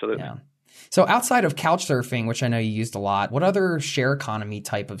 absolutely. Yeah. So outside of couch surfing, which I know you used a lot, what other share economy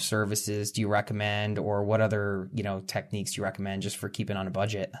type of services do you recommend, or what other, techniques do you recommend just for keeping on a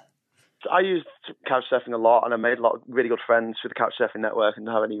budget? I used couch surfing a lot, and I made a lot of really good friends through the couch surfing network and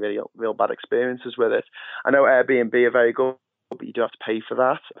didn't have any really real bad experiences with it. I know Airbnb are very good, but you do have to pay for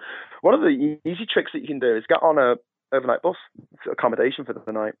that. One of the easy tricks that you can do is get on a overnight bus, accommodation for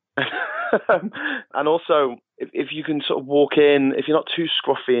the night. And also, if you can sort of walk in, if you're not too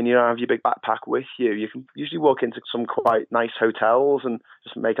scruffy and you don't have your big backpack with you, you can usually walk into some quite nice hotels and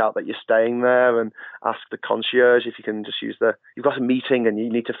just make out that you're staying there and ask the concierge if you can just you've got a meeting and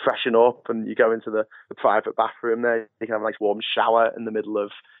you need to freshen up, and you go into the private bathroom there. You can have a nice warm shower in the middle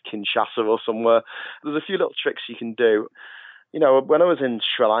of Kinshasa or somewhere. There's a few little tricks you can do. When I was in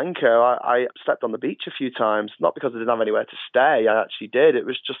Sri Lanka, I slept on the beach a few times, not because I didn't have anywhere to stay. I actually did. It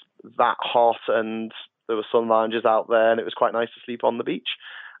was just that hot, and there were sun lounges out there, and it was quite nice to sleep on the beach.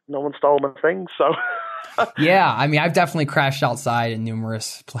 No one stole my things, so... Yeah, I mean, I've definitely crashed outside in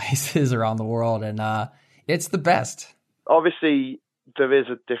numerous places around the world, and it's the best. Obviously, there is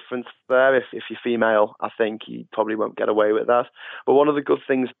a difference there. If you're female, I think you probably won't get away with that. But one of the good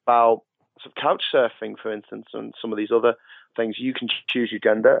things about sort of couch surfing, for instance, and some of these other things, you can choose your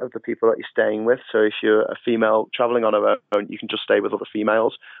gender of the people that you're staying with. So if you're a female traveling on her own, you can just stay with other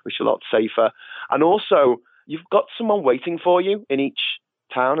females, which is a lot safer. And also, you've got someone waiting for you in each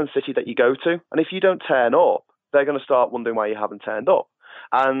town and city that you go to. And if you don't turn up, they're going to start wondering why you haven't turned up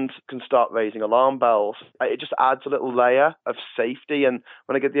and can start raising alarm bells. It just adds a little layer of safety. And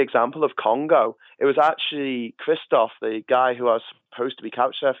when I give the example of Congo, it was actually Christoph, the guy who I was supposed to be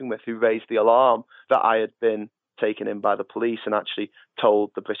couch surfing with, who raised the alarm that I had been taken in by the police and actually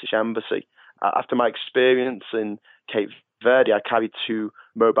told the British Embassy. After my experience in Cape Verde, I carried 2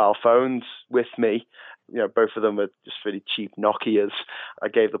 mobile phones with me. Both of them were just really cheap Nokias. I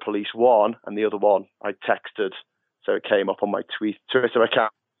gave the police one, and the other one I texted, so it came up on my Twitter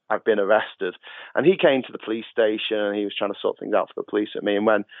account, I've been arrested. And he came to the police station and he was trying to sort things out for the police with me. And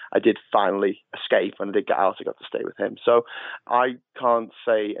when I did finally escape and I did get out, I got to stay with him. So I can't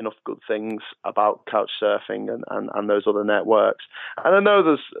say enough good things about couch surfing and those other networks. And I know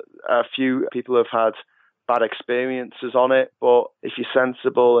there's a few people who have had bad experiences on it, but if you're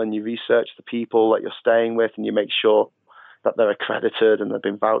sensible and you research the people that you're staying with and you make sure that they're accredited and they've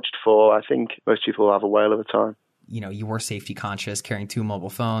been vouched for, I think most people will have a whale of a time. You were safety conscious, carrying 2 mobile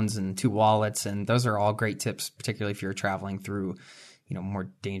phones and 2 wallets. And those are all great tips, particularly if you're traveling through, more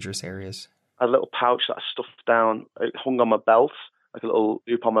dangerous areas. A little pouch that I stuffed down, it hung on my belt, like a little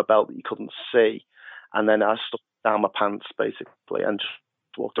loop on my belt that you couldn't see. And then I stuffed down my pants, basically, and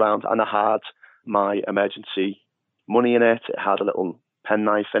just walked around. And I had my emergency money in it. It had a little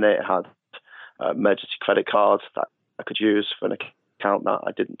penknife in it. It had emergency credit cards that I could use for an account that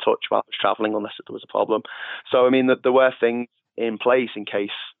I didn't touch while I was traveling unless there was a problem. So, I mean, there were things in place in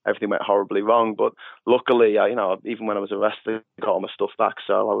case everything went horribly wrong. But luckily, even when I was arrested, I got all my stuff back.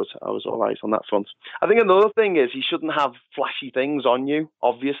 So I was all right on that front. I think another thing is you shouldn't have flashy things on you,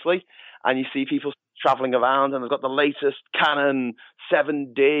 obviously. And you see people traveling around and they've got the latest Canon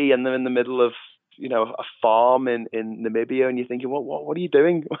 7D and they're in the middle of, a farm in Namibia, and you're thinking, what are you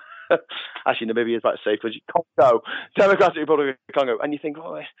doing? Actually, Namibia is about safe because Congo, Democratic Republic of Congo, and you think,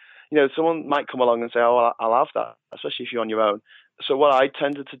 someone might come along and say, oh, I'll have that, especially if you're on your own. So what I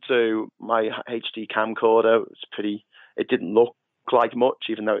tended to do, my HD camcorder it didn't look like much,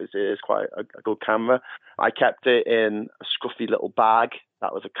 even though it is quite a good camera. I kept it in a scruffy little bag.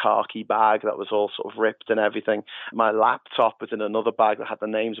 That was a khaki bag that was all sort of ripped and everything. My laptop was in another bag that had the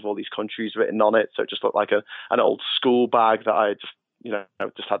names of all these countries written on it. So it just looked like an old school bag that I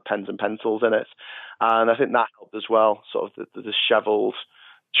just had pens and pencils in it. And I think that helped as well, sort of the disheveled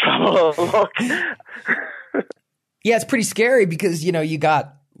travel look. Yeah, it's pretty scary because, you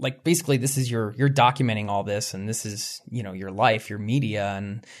got, basically this is you're documenting all this, and this is, your life, your media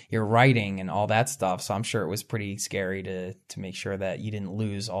and your writing and all that stuff. So I'm sure it was pretty scary to make sure that you didn't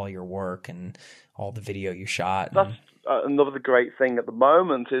lose all your work and all the video you shot. That's another great thing at the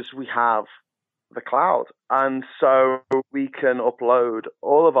moment is we have the cloud. And so we can upload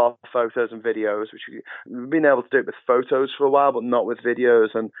all of our photos and videos, which we've been able to do it with photos for a while, but not with videos.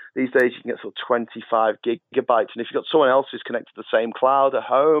 And these days you can get sort of 25 gigabytes. And if you've got someone else who's connected to the same cloud at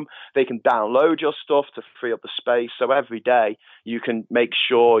home, they can download your stuff to free up the space. So every day you can make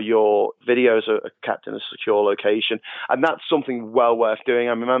sure your videos are kept in a secure location. And that's something well worth doing.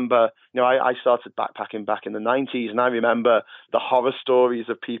 I remember, I started backpacking back in the 90s, and I remember the horror stories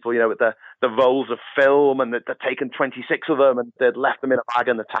of people, with the rolls of film, and they'd taken 26 of them and they'd left them in a bag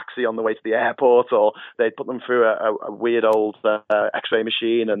in the taxi on the way to the airport, or they'd put them through a weird old x-ray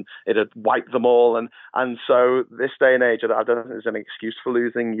machine and it had wiped them all. And so this day and age, I don't think there's any excuse for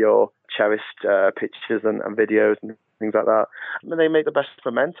losing your cherished pictures and videos and things like that. I mean, they make the best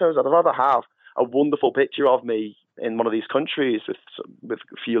mementos. I'd rather have a wonderful picture of me in one of these countries with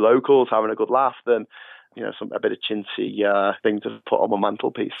a few locals having a good laugh than a bit of chintzy thing to put on my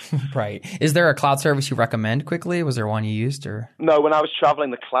mantelpiece. Right. Is there a cloud service you recommend quickly? Was there one you used? Or no, when I was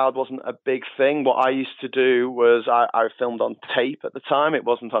traveling, the cloud wasn't a big thing. What I used to do was I filmed on tape at the time. It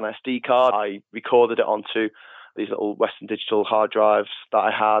wasn't on SD card. I recorded it onto these little Western Digital hard drives that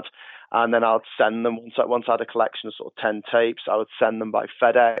I had. And then I'd send them, once I had a collection of sort of 10 tapes, I would send them by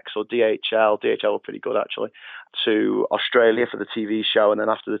FedEx or DHL. DHL were pretty good, actually, to Australia for the TV show. And then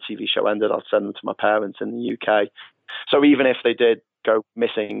after the TV show ended, I'd send them to my parents in the UK. So even if they did go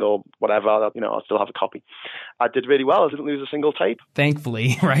missing or whatever, I'd still have a copy. I did really well. I didn't lose a single tape.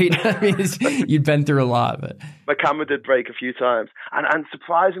 Thankfully, right? I mean, you'd been through a lot. But my camera did break a few times. And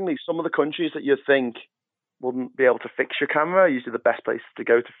surprisingly, some of the countries that you think wouldn't be able to fix your camera, usually the best place to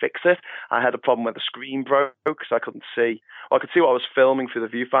go to fix it. I had a problem where the screen broke, so I couldn't see. Well, I could see what I was filming through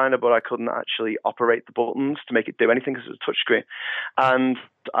the viewfinder, but I couldn't actually operate the buttons to make it do anything because it was a touchscreen. And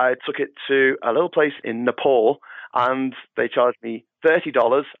I took it to a little place in Nepal, and they charged me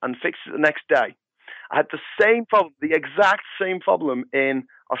 $30 and fixed it the next day. I had the same problem, the exact same problem in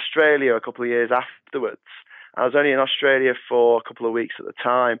Australia a couple of years afterwards. I was only in Australia for a couple of weeks at the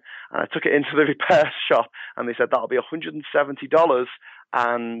time, and I took it into the repair shop, and they said that'll be $170,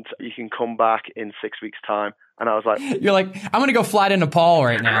 and you can come back in 6 weeks' time. And I was like, "You're like, I'm going to go fly to Nepal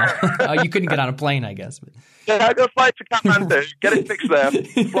right now." You couldn't get on a plane, I guess. But yeah, I go fly to Kathmandu, get it fixed there,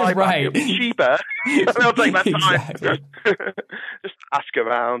 fly back. It'll be cheaper. I'll take my time. Exactly. Just ask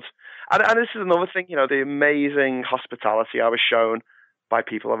around. And this is another thing, the amazing hospitality I was shown by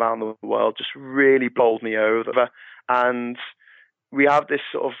people around the world just really bowled me over. And we have this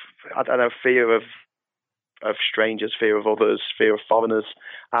sort of, fear of strangers, fear of others, fear of foreigners.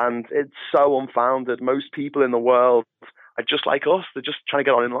 And it's so unfounded. Most people in the world are just like us. They're just trying to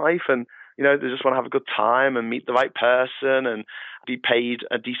get on in life, and, they just want to have a good time and meet the right person and be paid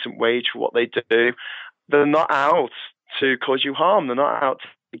a decent wage for what they do. They're not out to cause you harm. They're not out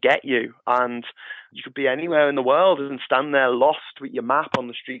get you. And you could be anywhere in the world and stand there lost with your map on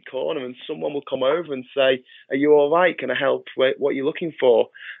the street corner, and someone will come over and say, "Are you all right? Can I help? What you're looking for?"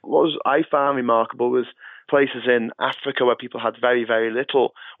 I found remarkable was places in Africa where people had very, very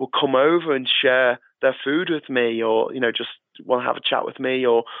little will come over and share their food with me, or just want to have a chat with me,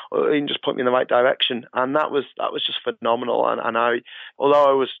 or even just point me in the right direction. And that was just phenomenal. And although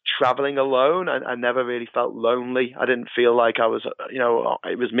I was traveling alone, I never really felt lonely. I didn't feel like I was,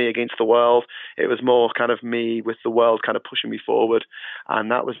 it was me against the world. It was more kind of me with the world kind of pushing me forward. And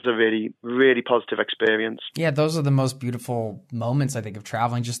that was a really, really positive experience. Yeah, those are the most beautiful moments, I think, of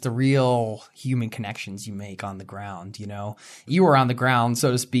traveling, just the real human connections you make on the ground. You were on the ground, so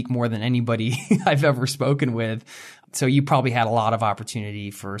to speak, more than anybody I've ever spoken with. So you probably had a lot of opportunity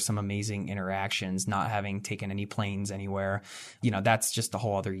for some amazing interactions, not having taken any planes anywhere. That's just a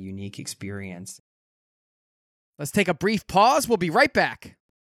whole other unique experience. Let's take a brief pause. We'll be right back.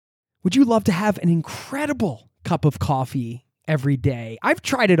 Would you love to have an incredible cup of coffee every day? I've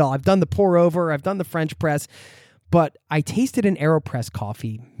tried it all. I've done the pour over, I've done the French press, but I tasted an AeroPress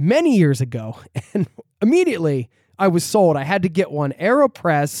coffee many years ago, and immediately I was sold. I had to get one.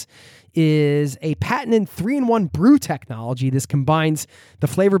 AeroPress is a patented 3-in-1 brew technology. This combines the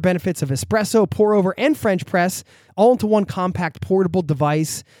flavor benefits of espresso, pour over, and French press all into one compact portable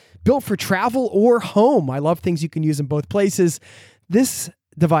device built for travel or home. I love things you can use in both places. This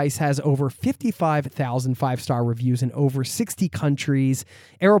device has over 55,000 5-star reviews in over 60 countries.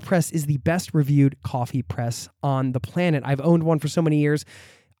 AeroPress is the best reviewed coffee press on the planet. I've owned one for so many years,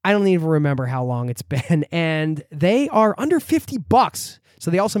 I don't even remember how long it's been, and they are under $50.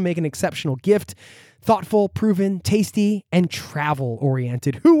 So they also make an exceptional gift. Thoughtful, proven, tasty, and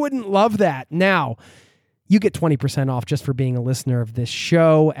travel-oriented. Who wouldn't love that? Now, you get 20% off just for being a listener of this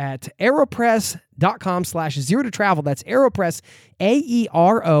show at aeropress.com/zero to travel. That's AeroPress,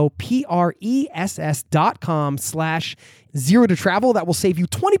 AeroPress.com/zero to travel. That will save you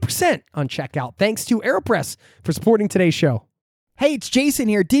 20% on checkout. Thanks to AeroPress for supporting today's show. Hey, it's Jason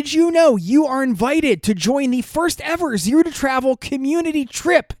here. Did you know you are invited to join the first ever Zero to Travel community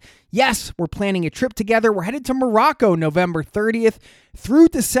trip? Yes, we're planning a trip together. We're headed to Morocco November 30th through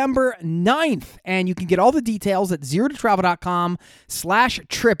December 9th. And you can get all the details at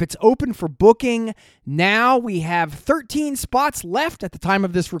zerototravel.com/trip. It's open for booking now. We have 13 spots left at the time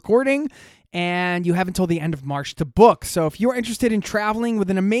of this recording, and you have until the end of March to book. So if you're interested in traveling with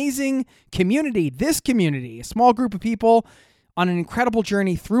an amazing community, this community, a small group of people on an incredible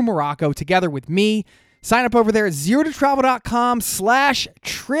journey through Morocco together with me, sign up over there at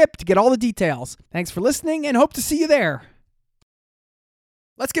zerototravel.com/trip to get all the details. Thanks for listening and hope to see you there.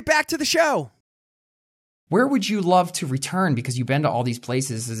 Let's get back to the show. Where would you love to return? Because you've been to all these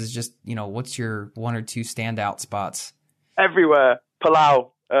places. This is just, what's your one or two standout spots? Everywhere.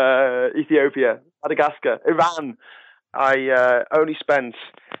 Palau, Ethiopia, Madagascar, Iran. I only spent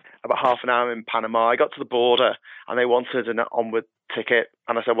about half an hour in Panama. I got to the border and they wanted an onward ticket.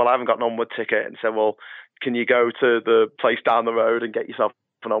 And I said, well, I haven't got an onward ticket. And said, well, can you go to the place down the road and get yourself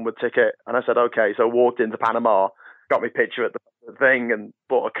an onward ticket? And I said, okay. So I walked into Panama, got my picture at the thing and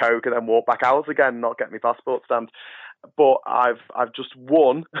bought a Coke and then walked back out again, not get my passport stamped. But I've just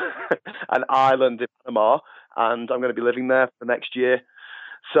won an island in Panama and I'm going to be living there for next year.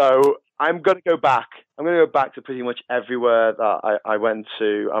 So I'm going to go back. I'm going to go back to pretty much everywhere that I went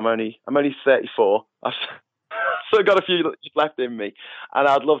to. I'm only 34. I've still got a few left in me, and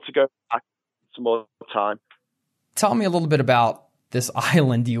I'd love to go back some more time. Tell me a little bit about this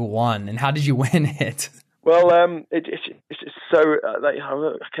island you won, and how did you win it? Well, it's so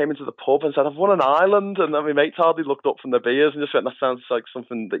I came into the pub and said, I've won an island, and my mates hardly looked up from their beers and just went, that sounds like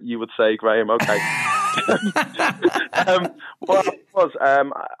something that you would say, Graham. Okay. Well, it was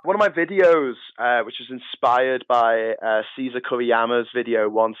one of my videos, which was inspired by Caesar Kuriyama's video,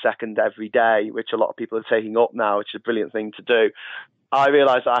 1 Second Every Day, which a lot of people are taking up now, which is a brilliant thing to do. I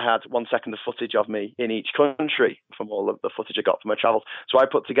realized I had 1 second of footage of me in each country from all of the footage I got from my travels. So I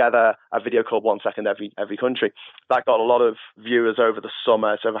put together a video called 1 Second Every Country. That got a lot of viewers over the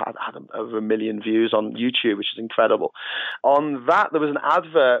summer. So I had over 1 million views on YouTube, which is incredible. On that, there was an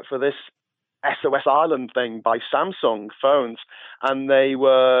advert for this SOS Island thing by Samsung phones. And they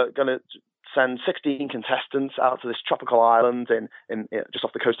were going to send 16 contestants out to this tropical island in just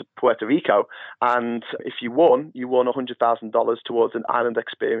off the coast of Puerto Rico. And if you won $100,000 towards an island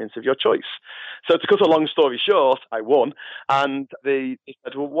experience of your choice. So to cut a long story short, I won. And they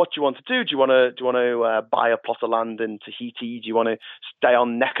said, well, what do you want to do? Do you want to buy a plot of land in Tahiti? Do you want to stay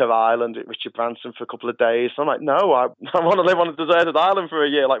on Necker Island with Richard Branson for a couple of days? So I'm like, no, I want to live on a deserted island for a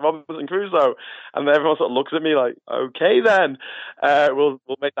year like Robinson Crusoe. And everyone sort of looks at me like, okay, then we'll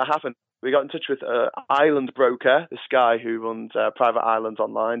make that happen. We got in touch with Island Broker, this guy who runs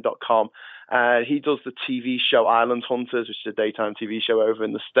privateislandsonline.com. He does the TV show Island Hunters, which is a daytime TV show over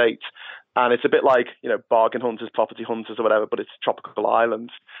in the States. And it's a bit like, Bargain Hunters, Property Hunters or whatever, but it's tropical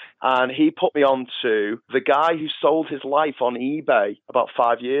islands. And he put me on to the guy who sold his life on eBay about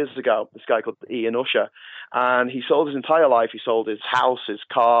 5 years ago, this guy called Ian Usher. And he sold his entire life. He sold his house, his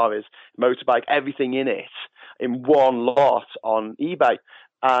car, his motorbike, everything in it in one lot on eBay.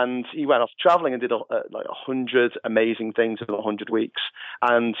 And he went off traveling and did like 100 amazing things in 100 weeks.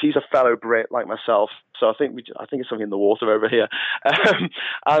 And he's a fellow Brit like myself, so I think it's something in the water over here.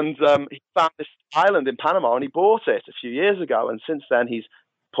 He found this island in Panama and he bought it a few years ago. And since then, he's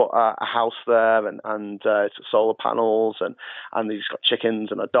put a house there and solar panels and he's got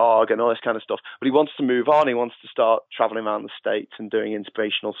chickens and a dog and all this kind of stuff. But he wants to move on. He wants to start traveling around the States and doing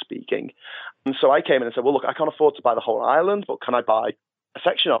inspirational speaking. And so I came in and said, well, look, I can't afford to buy the whole island, but can I buy a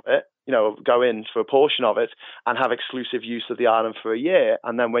section of it, go in for a portion of it and have exclusive use of the island for a year.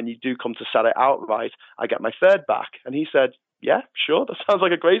 And then when you do come to sell it outright, I get my third back. And he said, yeah, sure. That sounds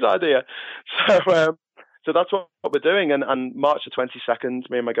like a great idea. So that's what we're doing. And March the 22nd,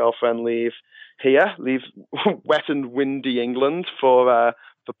 me and my girlfriend leave wet and windy England for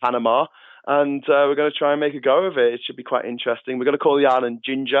Panama. And we're going to try and make a go of it. It should be quite interesting. We're going to call the island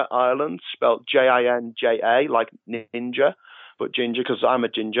Ginger Island, spelled Jinja, like ninja. But ginger, because I'm a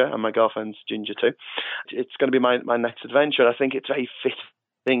ginger and my girlfriend's ginger too. It's going to be my next adventure. I think it's very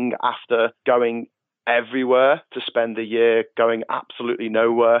fitting after going everywhere to spend a year going absolutely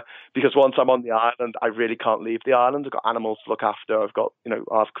nowhere, because once I'm on the island, I really can't leave the island. I've got animals to look after. I've got,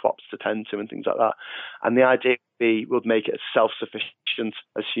 I have crops to tend to and things like that. And the idea would make it as self-sufficient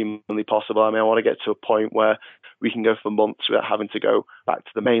as humanly possible. I mean, I want to get to a point where we can go for months without having to go back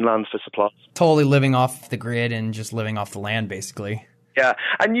to the mainland for supplies. Totally living off the grid and just living off the land, basically. Yeah,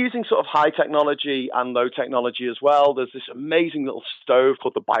 and using sort of high technology and low technology as well. There's this amazing little stove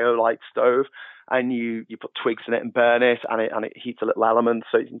called the BioLite stove, and you put twigs in it and burn it, and it heats a little element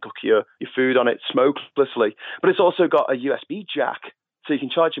so you can cook your food on it smokelessly. But it's also got a USB jack, so you can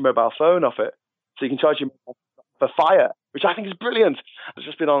charge your mobile phone off it. So you can charge your for fire, which I think is brilliant. I've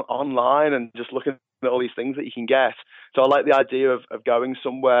just been online and just looking at all these things that you can get. So I like the idea of going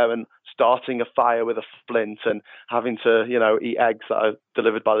somewhere and starting a fire with a flint and having to, eat eggs that are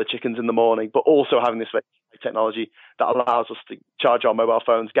delivered by the chickens in the morning, but also having this technology that allows us to charge our mobile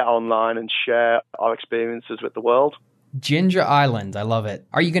phones, get online and share our experiences with the world. Ginger Island. I love it.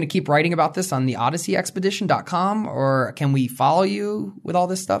 Are you going to keep writing about this on the OdysseyExpedition.com, or can we follow you with all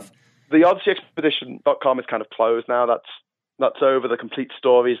this stuff? The OdysseyExpedition.com is kind of closed now. That's over. The complete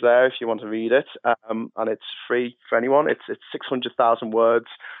story is there if you want to read it, and it's free for anyone. It's 600,000 words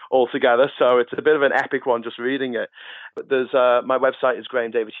altogether, so it's a bit of an epic one just reading it. But there's my website is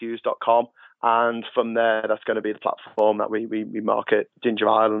grahamdavidhughes.com, and from there, that's going to be the platform that we market Ginger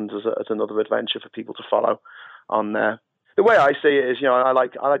Island as another adventure for people to follow on there. The way I see it is, I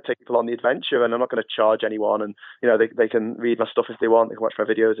like to take people on the adventure, and I'm not going to charge anyone. And they can read my stuff if they want. They can watch my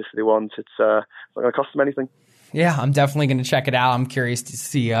videos if they want. It's not going to cost them anything. Yeah, I'm definitely going to check it out. I'm curious to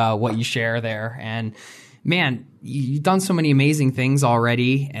see what you share there. And man, you've done so many amazing things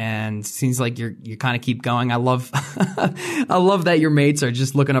already, and it seems like you kind of keep going. I love I love that your mates are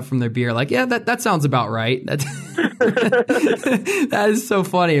just looking up from their beer like, yeah, that sounds about right. That is so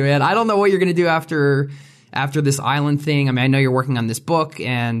funny, man. I don't know what you're going to do after this island thing. I mean, I know you're working on this book,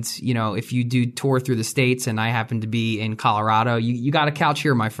 and if you do tour through the States and I happen to be in Colorado, you got a couch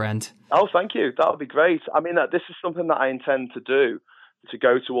here, my friend. Oh, thank you. That would be great. I mean, this is something that I intend to do, to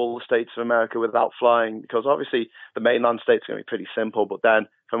go to all the states of America without flying, because obviously the mainland states are going to be pretty simple, but then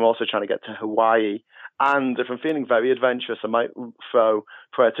if I'm also trying to get to Hawaii, and if I'm feeling very adventurous, I might throw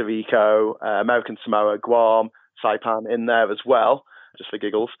Puerto Rico, American Samoa, Guam, Saipan in there as well, just for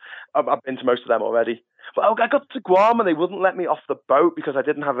giggles. I've been to most of them already. But I got to Guam and they wouldn't let me off the boat because I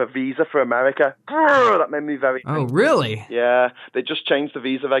didn't have a visa for America. That made me very angry. Oh, really? Yeah. They just changed the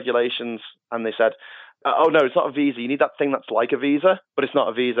visa regulations and they said, oh, no, it's not a visa. You need that thing that's like a visa, but it's not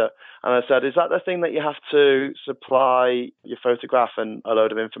a visa. And I said, is that the thing that you have to supply your photograph and a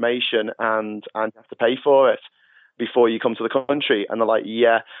load of information and you have to pay for it? before you come to the country? And they're like,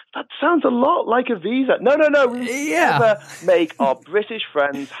 yeah, that sounds a lot like a visa. No. We never make our British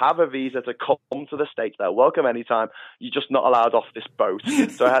friends have a visa to come to the States. They're welcome anytime. You're just not allowed off this boat.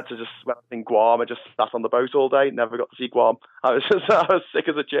 So I had to just, when I was in Guam, I just sat on the boat all day, never got to see Guam. I was sick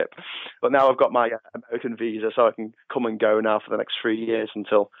as a chip. But now I've got my American visa, so I can come and go now for the next 3 years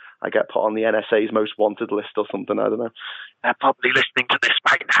until I get put on the NSA's most wanted list or something. I don't know. They're probably listening to this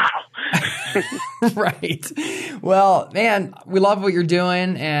right now. Right. Well, man, we love what you're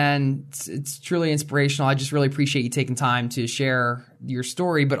doing, and it's truly inspirational. I just really appreciate you taking time to share your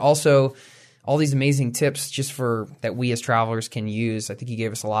story, but also all these amazing tips just for that we as travelers can use. I think you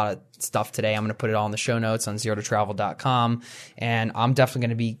gave us a lot of stuff today. I'm going to put it all in the show notes on zerototravel.com, and I'm definitely going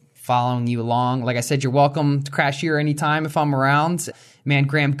to be following you along. Like I said, you're welcome to crash here anytime if I'm around. Man,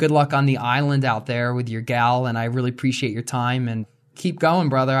 Graham, good luck on the island out there with your gal, and I really appreciate your time, and keep going,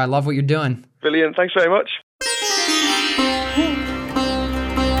 brother. I love what you're doing. Brilliant. Thanks very much.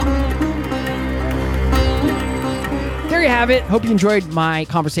 There you have it. Hope you enjoyed my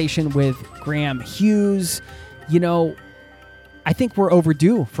conversation with Graham Hughes. You know, I think we're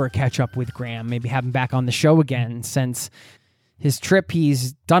overdue for a catch-up with Graham, maybe have him back on the show again. Since his trip,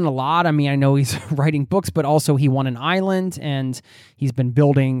 he's done a lot. I mean, I know he's writing books, but also he won an island, and he's been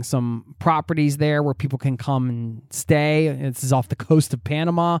building some properties there where people can come and stay. This is off the coast of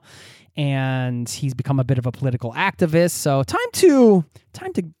Panama, and he's become a bit of a political activist. So time to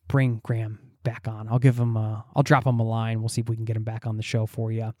bring Graham back on. I'll drop him a line. We'll see if we can get him back on the show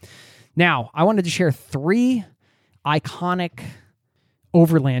for you. Now, I wanted to share 3 iconic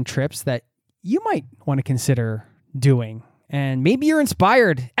overland trips that you might want to consider doing. And maybe you're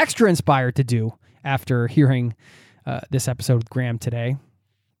extra inspired to do after hearing this episode with Graham today.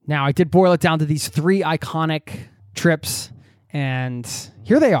 Now, I did boil it down to these 3 iconic trips, and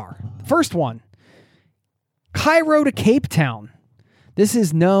here they are. First one, Cairo to Cape Town. This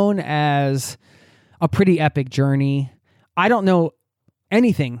is known as a pretty epic journey. I don't know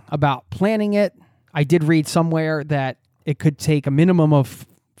anything about planning it. I did read somewhere that it could take a minimum of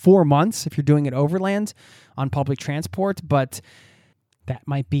 4 months if you're doing it overland on public transport, but that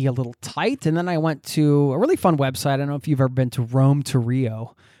might be a little tight. And then I went to a really fun website. I don't know if you've ever been to Rome to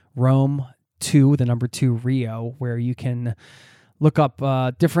Rio, Rome 2, the number 2 Rio, where you can look up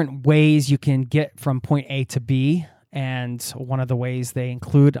different ways you can get from point A to B. And one of the ways they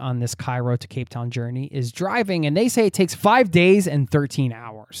include on this Cairo to Cape Town journey is driving. And they say it takes 5 days and 13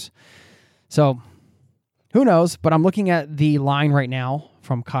 hours. So who knows? But I'm looking at the line right now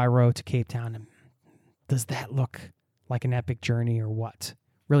from Cairo to Cape Town. And does that look like an epic journey or what?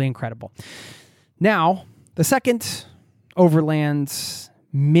 Really incredible. Now, the second overland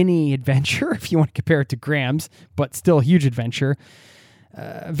mini adventure, if you want to compare it to Graham's, but still a huge adventure,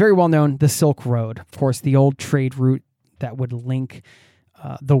 very well known, the Silk Road. Of course, the old trade route that would link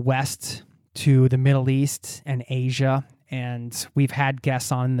the West to the Middle East and Asia. And we've had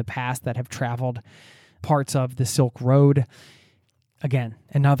guests on in the past that have traveled parts of the Silk Road. Again,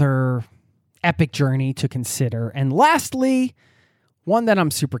 another epic journey to consider. And lastly, one that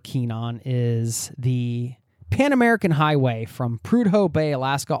I'm super keen on is the Pan American Highway from Prudhoe Bay,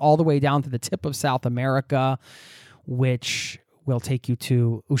 Alaska, all the way down to the tip of South America, which will take you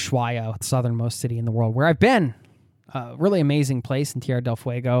to Ushuaia, the southernmost city in the world, where I've been. Really amazing place in Tierra del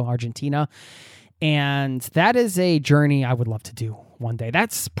Fuego, Argentina. And that is a journey I would love to do one day.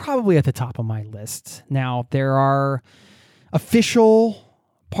 That's probably at the top of my list. Now, there are official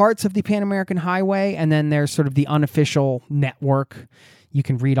parts of the Pan American Highway, and then there's sort of the unofficial network. You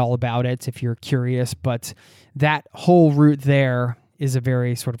can read all about it if you're curious, but that whole route there is a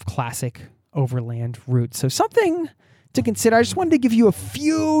very sort of classic overland route. So something to consider. I just wanted to give you a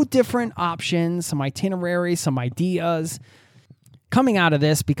few different options, some itineraries, some ideas coming out of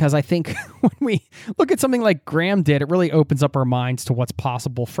this, because I think when we look at something like Graham did, it really opens up our minds to what's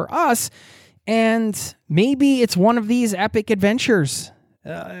possible for us. And maybe it's one of these epic adventures.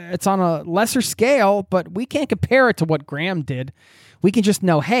 It's on a lesser scale, but we can't compare it to what Graham did. We can just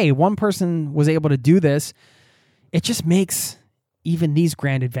know, hey, one person was able to do this. It just makes even these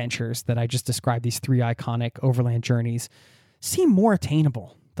grand adventures that I just described, these 3 iconic overland journeys, seem more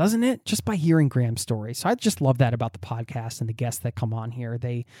attainable, doesn't it? Just by hearing Graham's story. So I just love that about the podcast and the guests that come on here.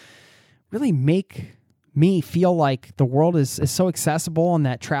 They really make me feel like the world is so accessible, and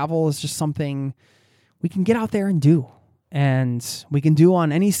that travel is just something we can get out there and do. And we can do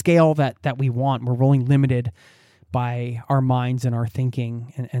on any scale that we want. We're really limited by our minds and our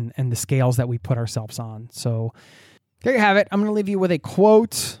thinking and the scales that we put ourselves on. So there you have it. I'm going to leave you with a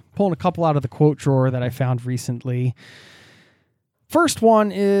quote, pulling a couple out of the quote drawer that I found recently. First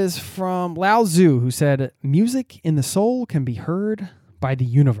one is from Lao Tzu, who said, music in the soul can be heard by the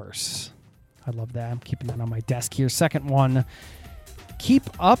universe. I love that. I'm keeping that on my desk here. Second one, keep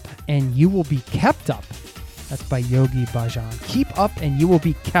up and you will be kept up. That's by Yogi Bhajan. Keep up and you will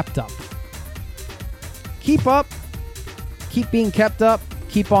be kept up. Keep up. Keep being kept up.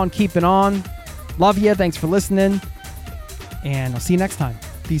 Keep on keeping on. Love you. Thanks for listening. And I'll see you next time.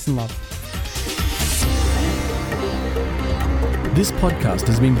 Peace and love. This podcast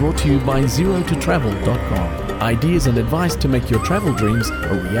has been brought to you by ZeroToTravel.com. Ideas and advice to make your travel dreams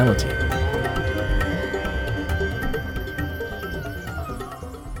a reality.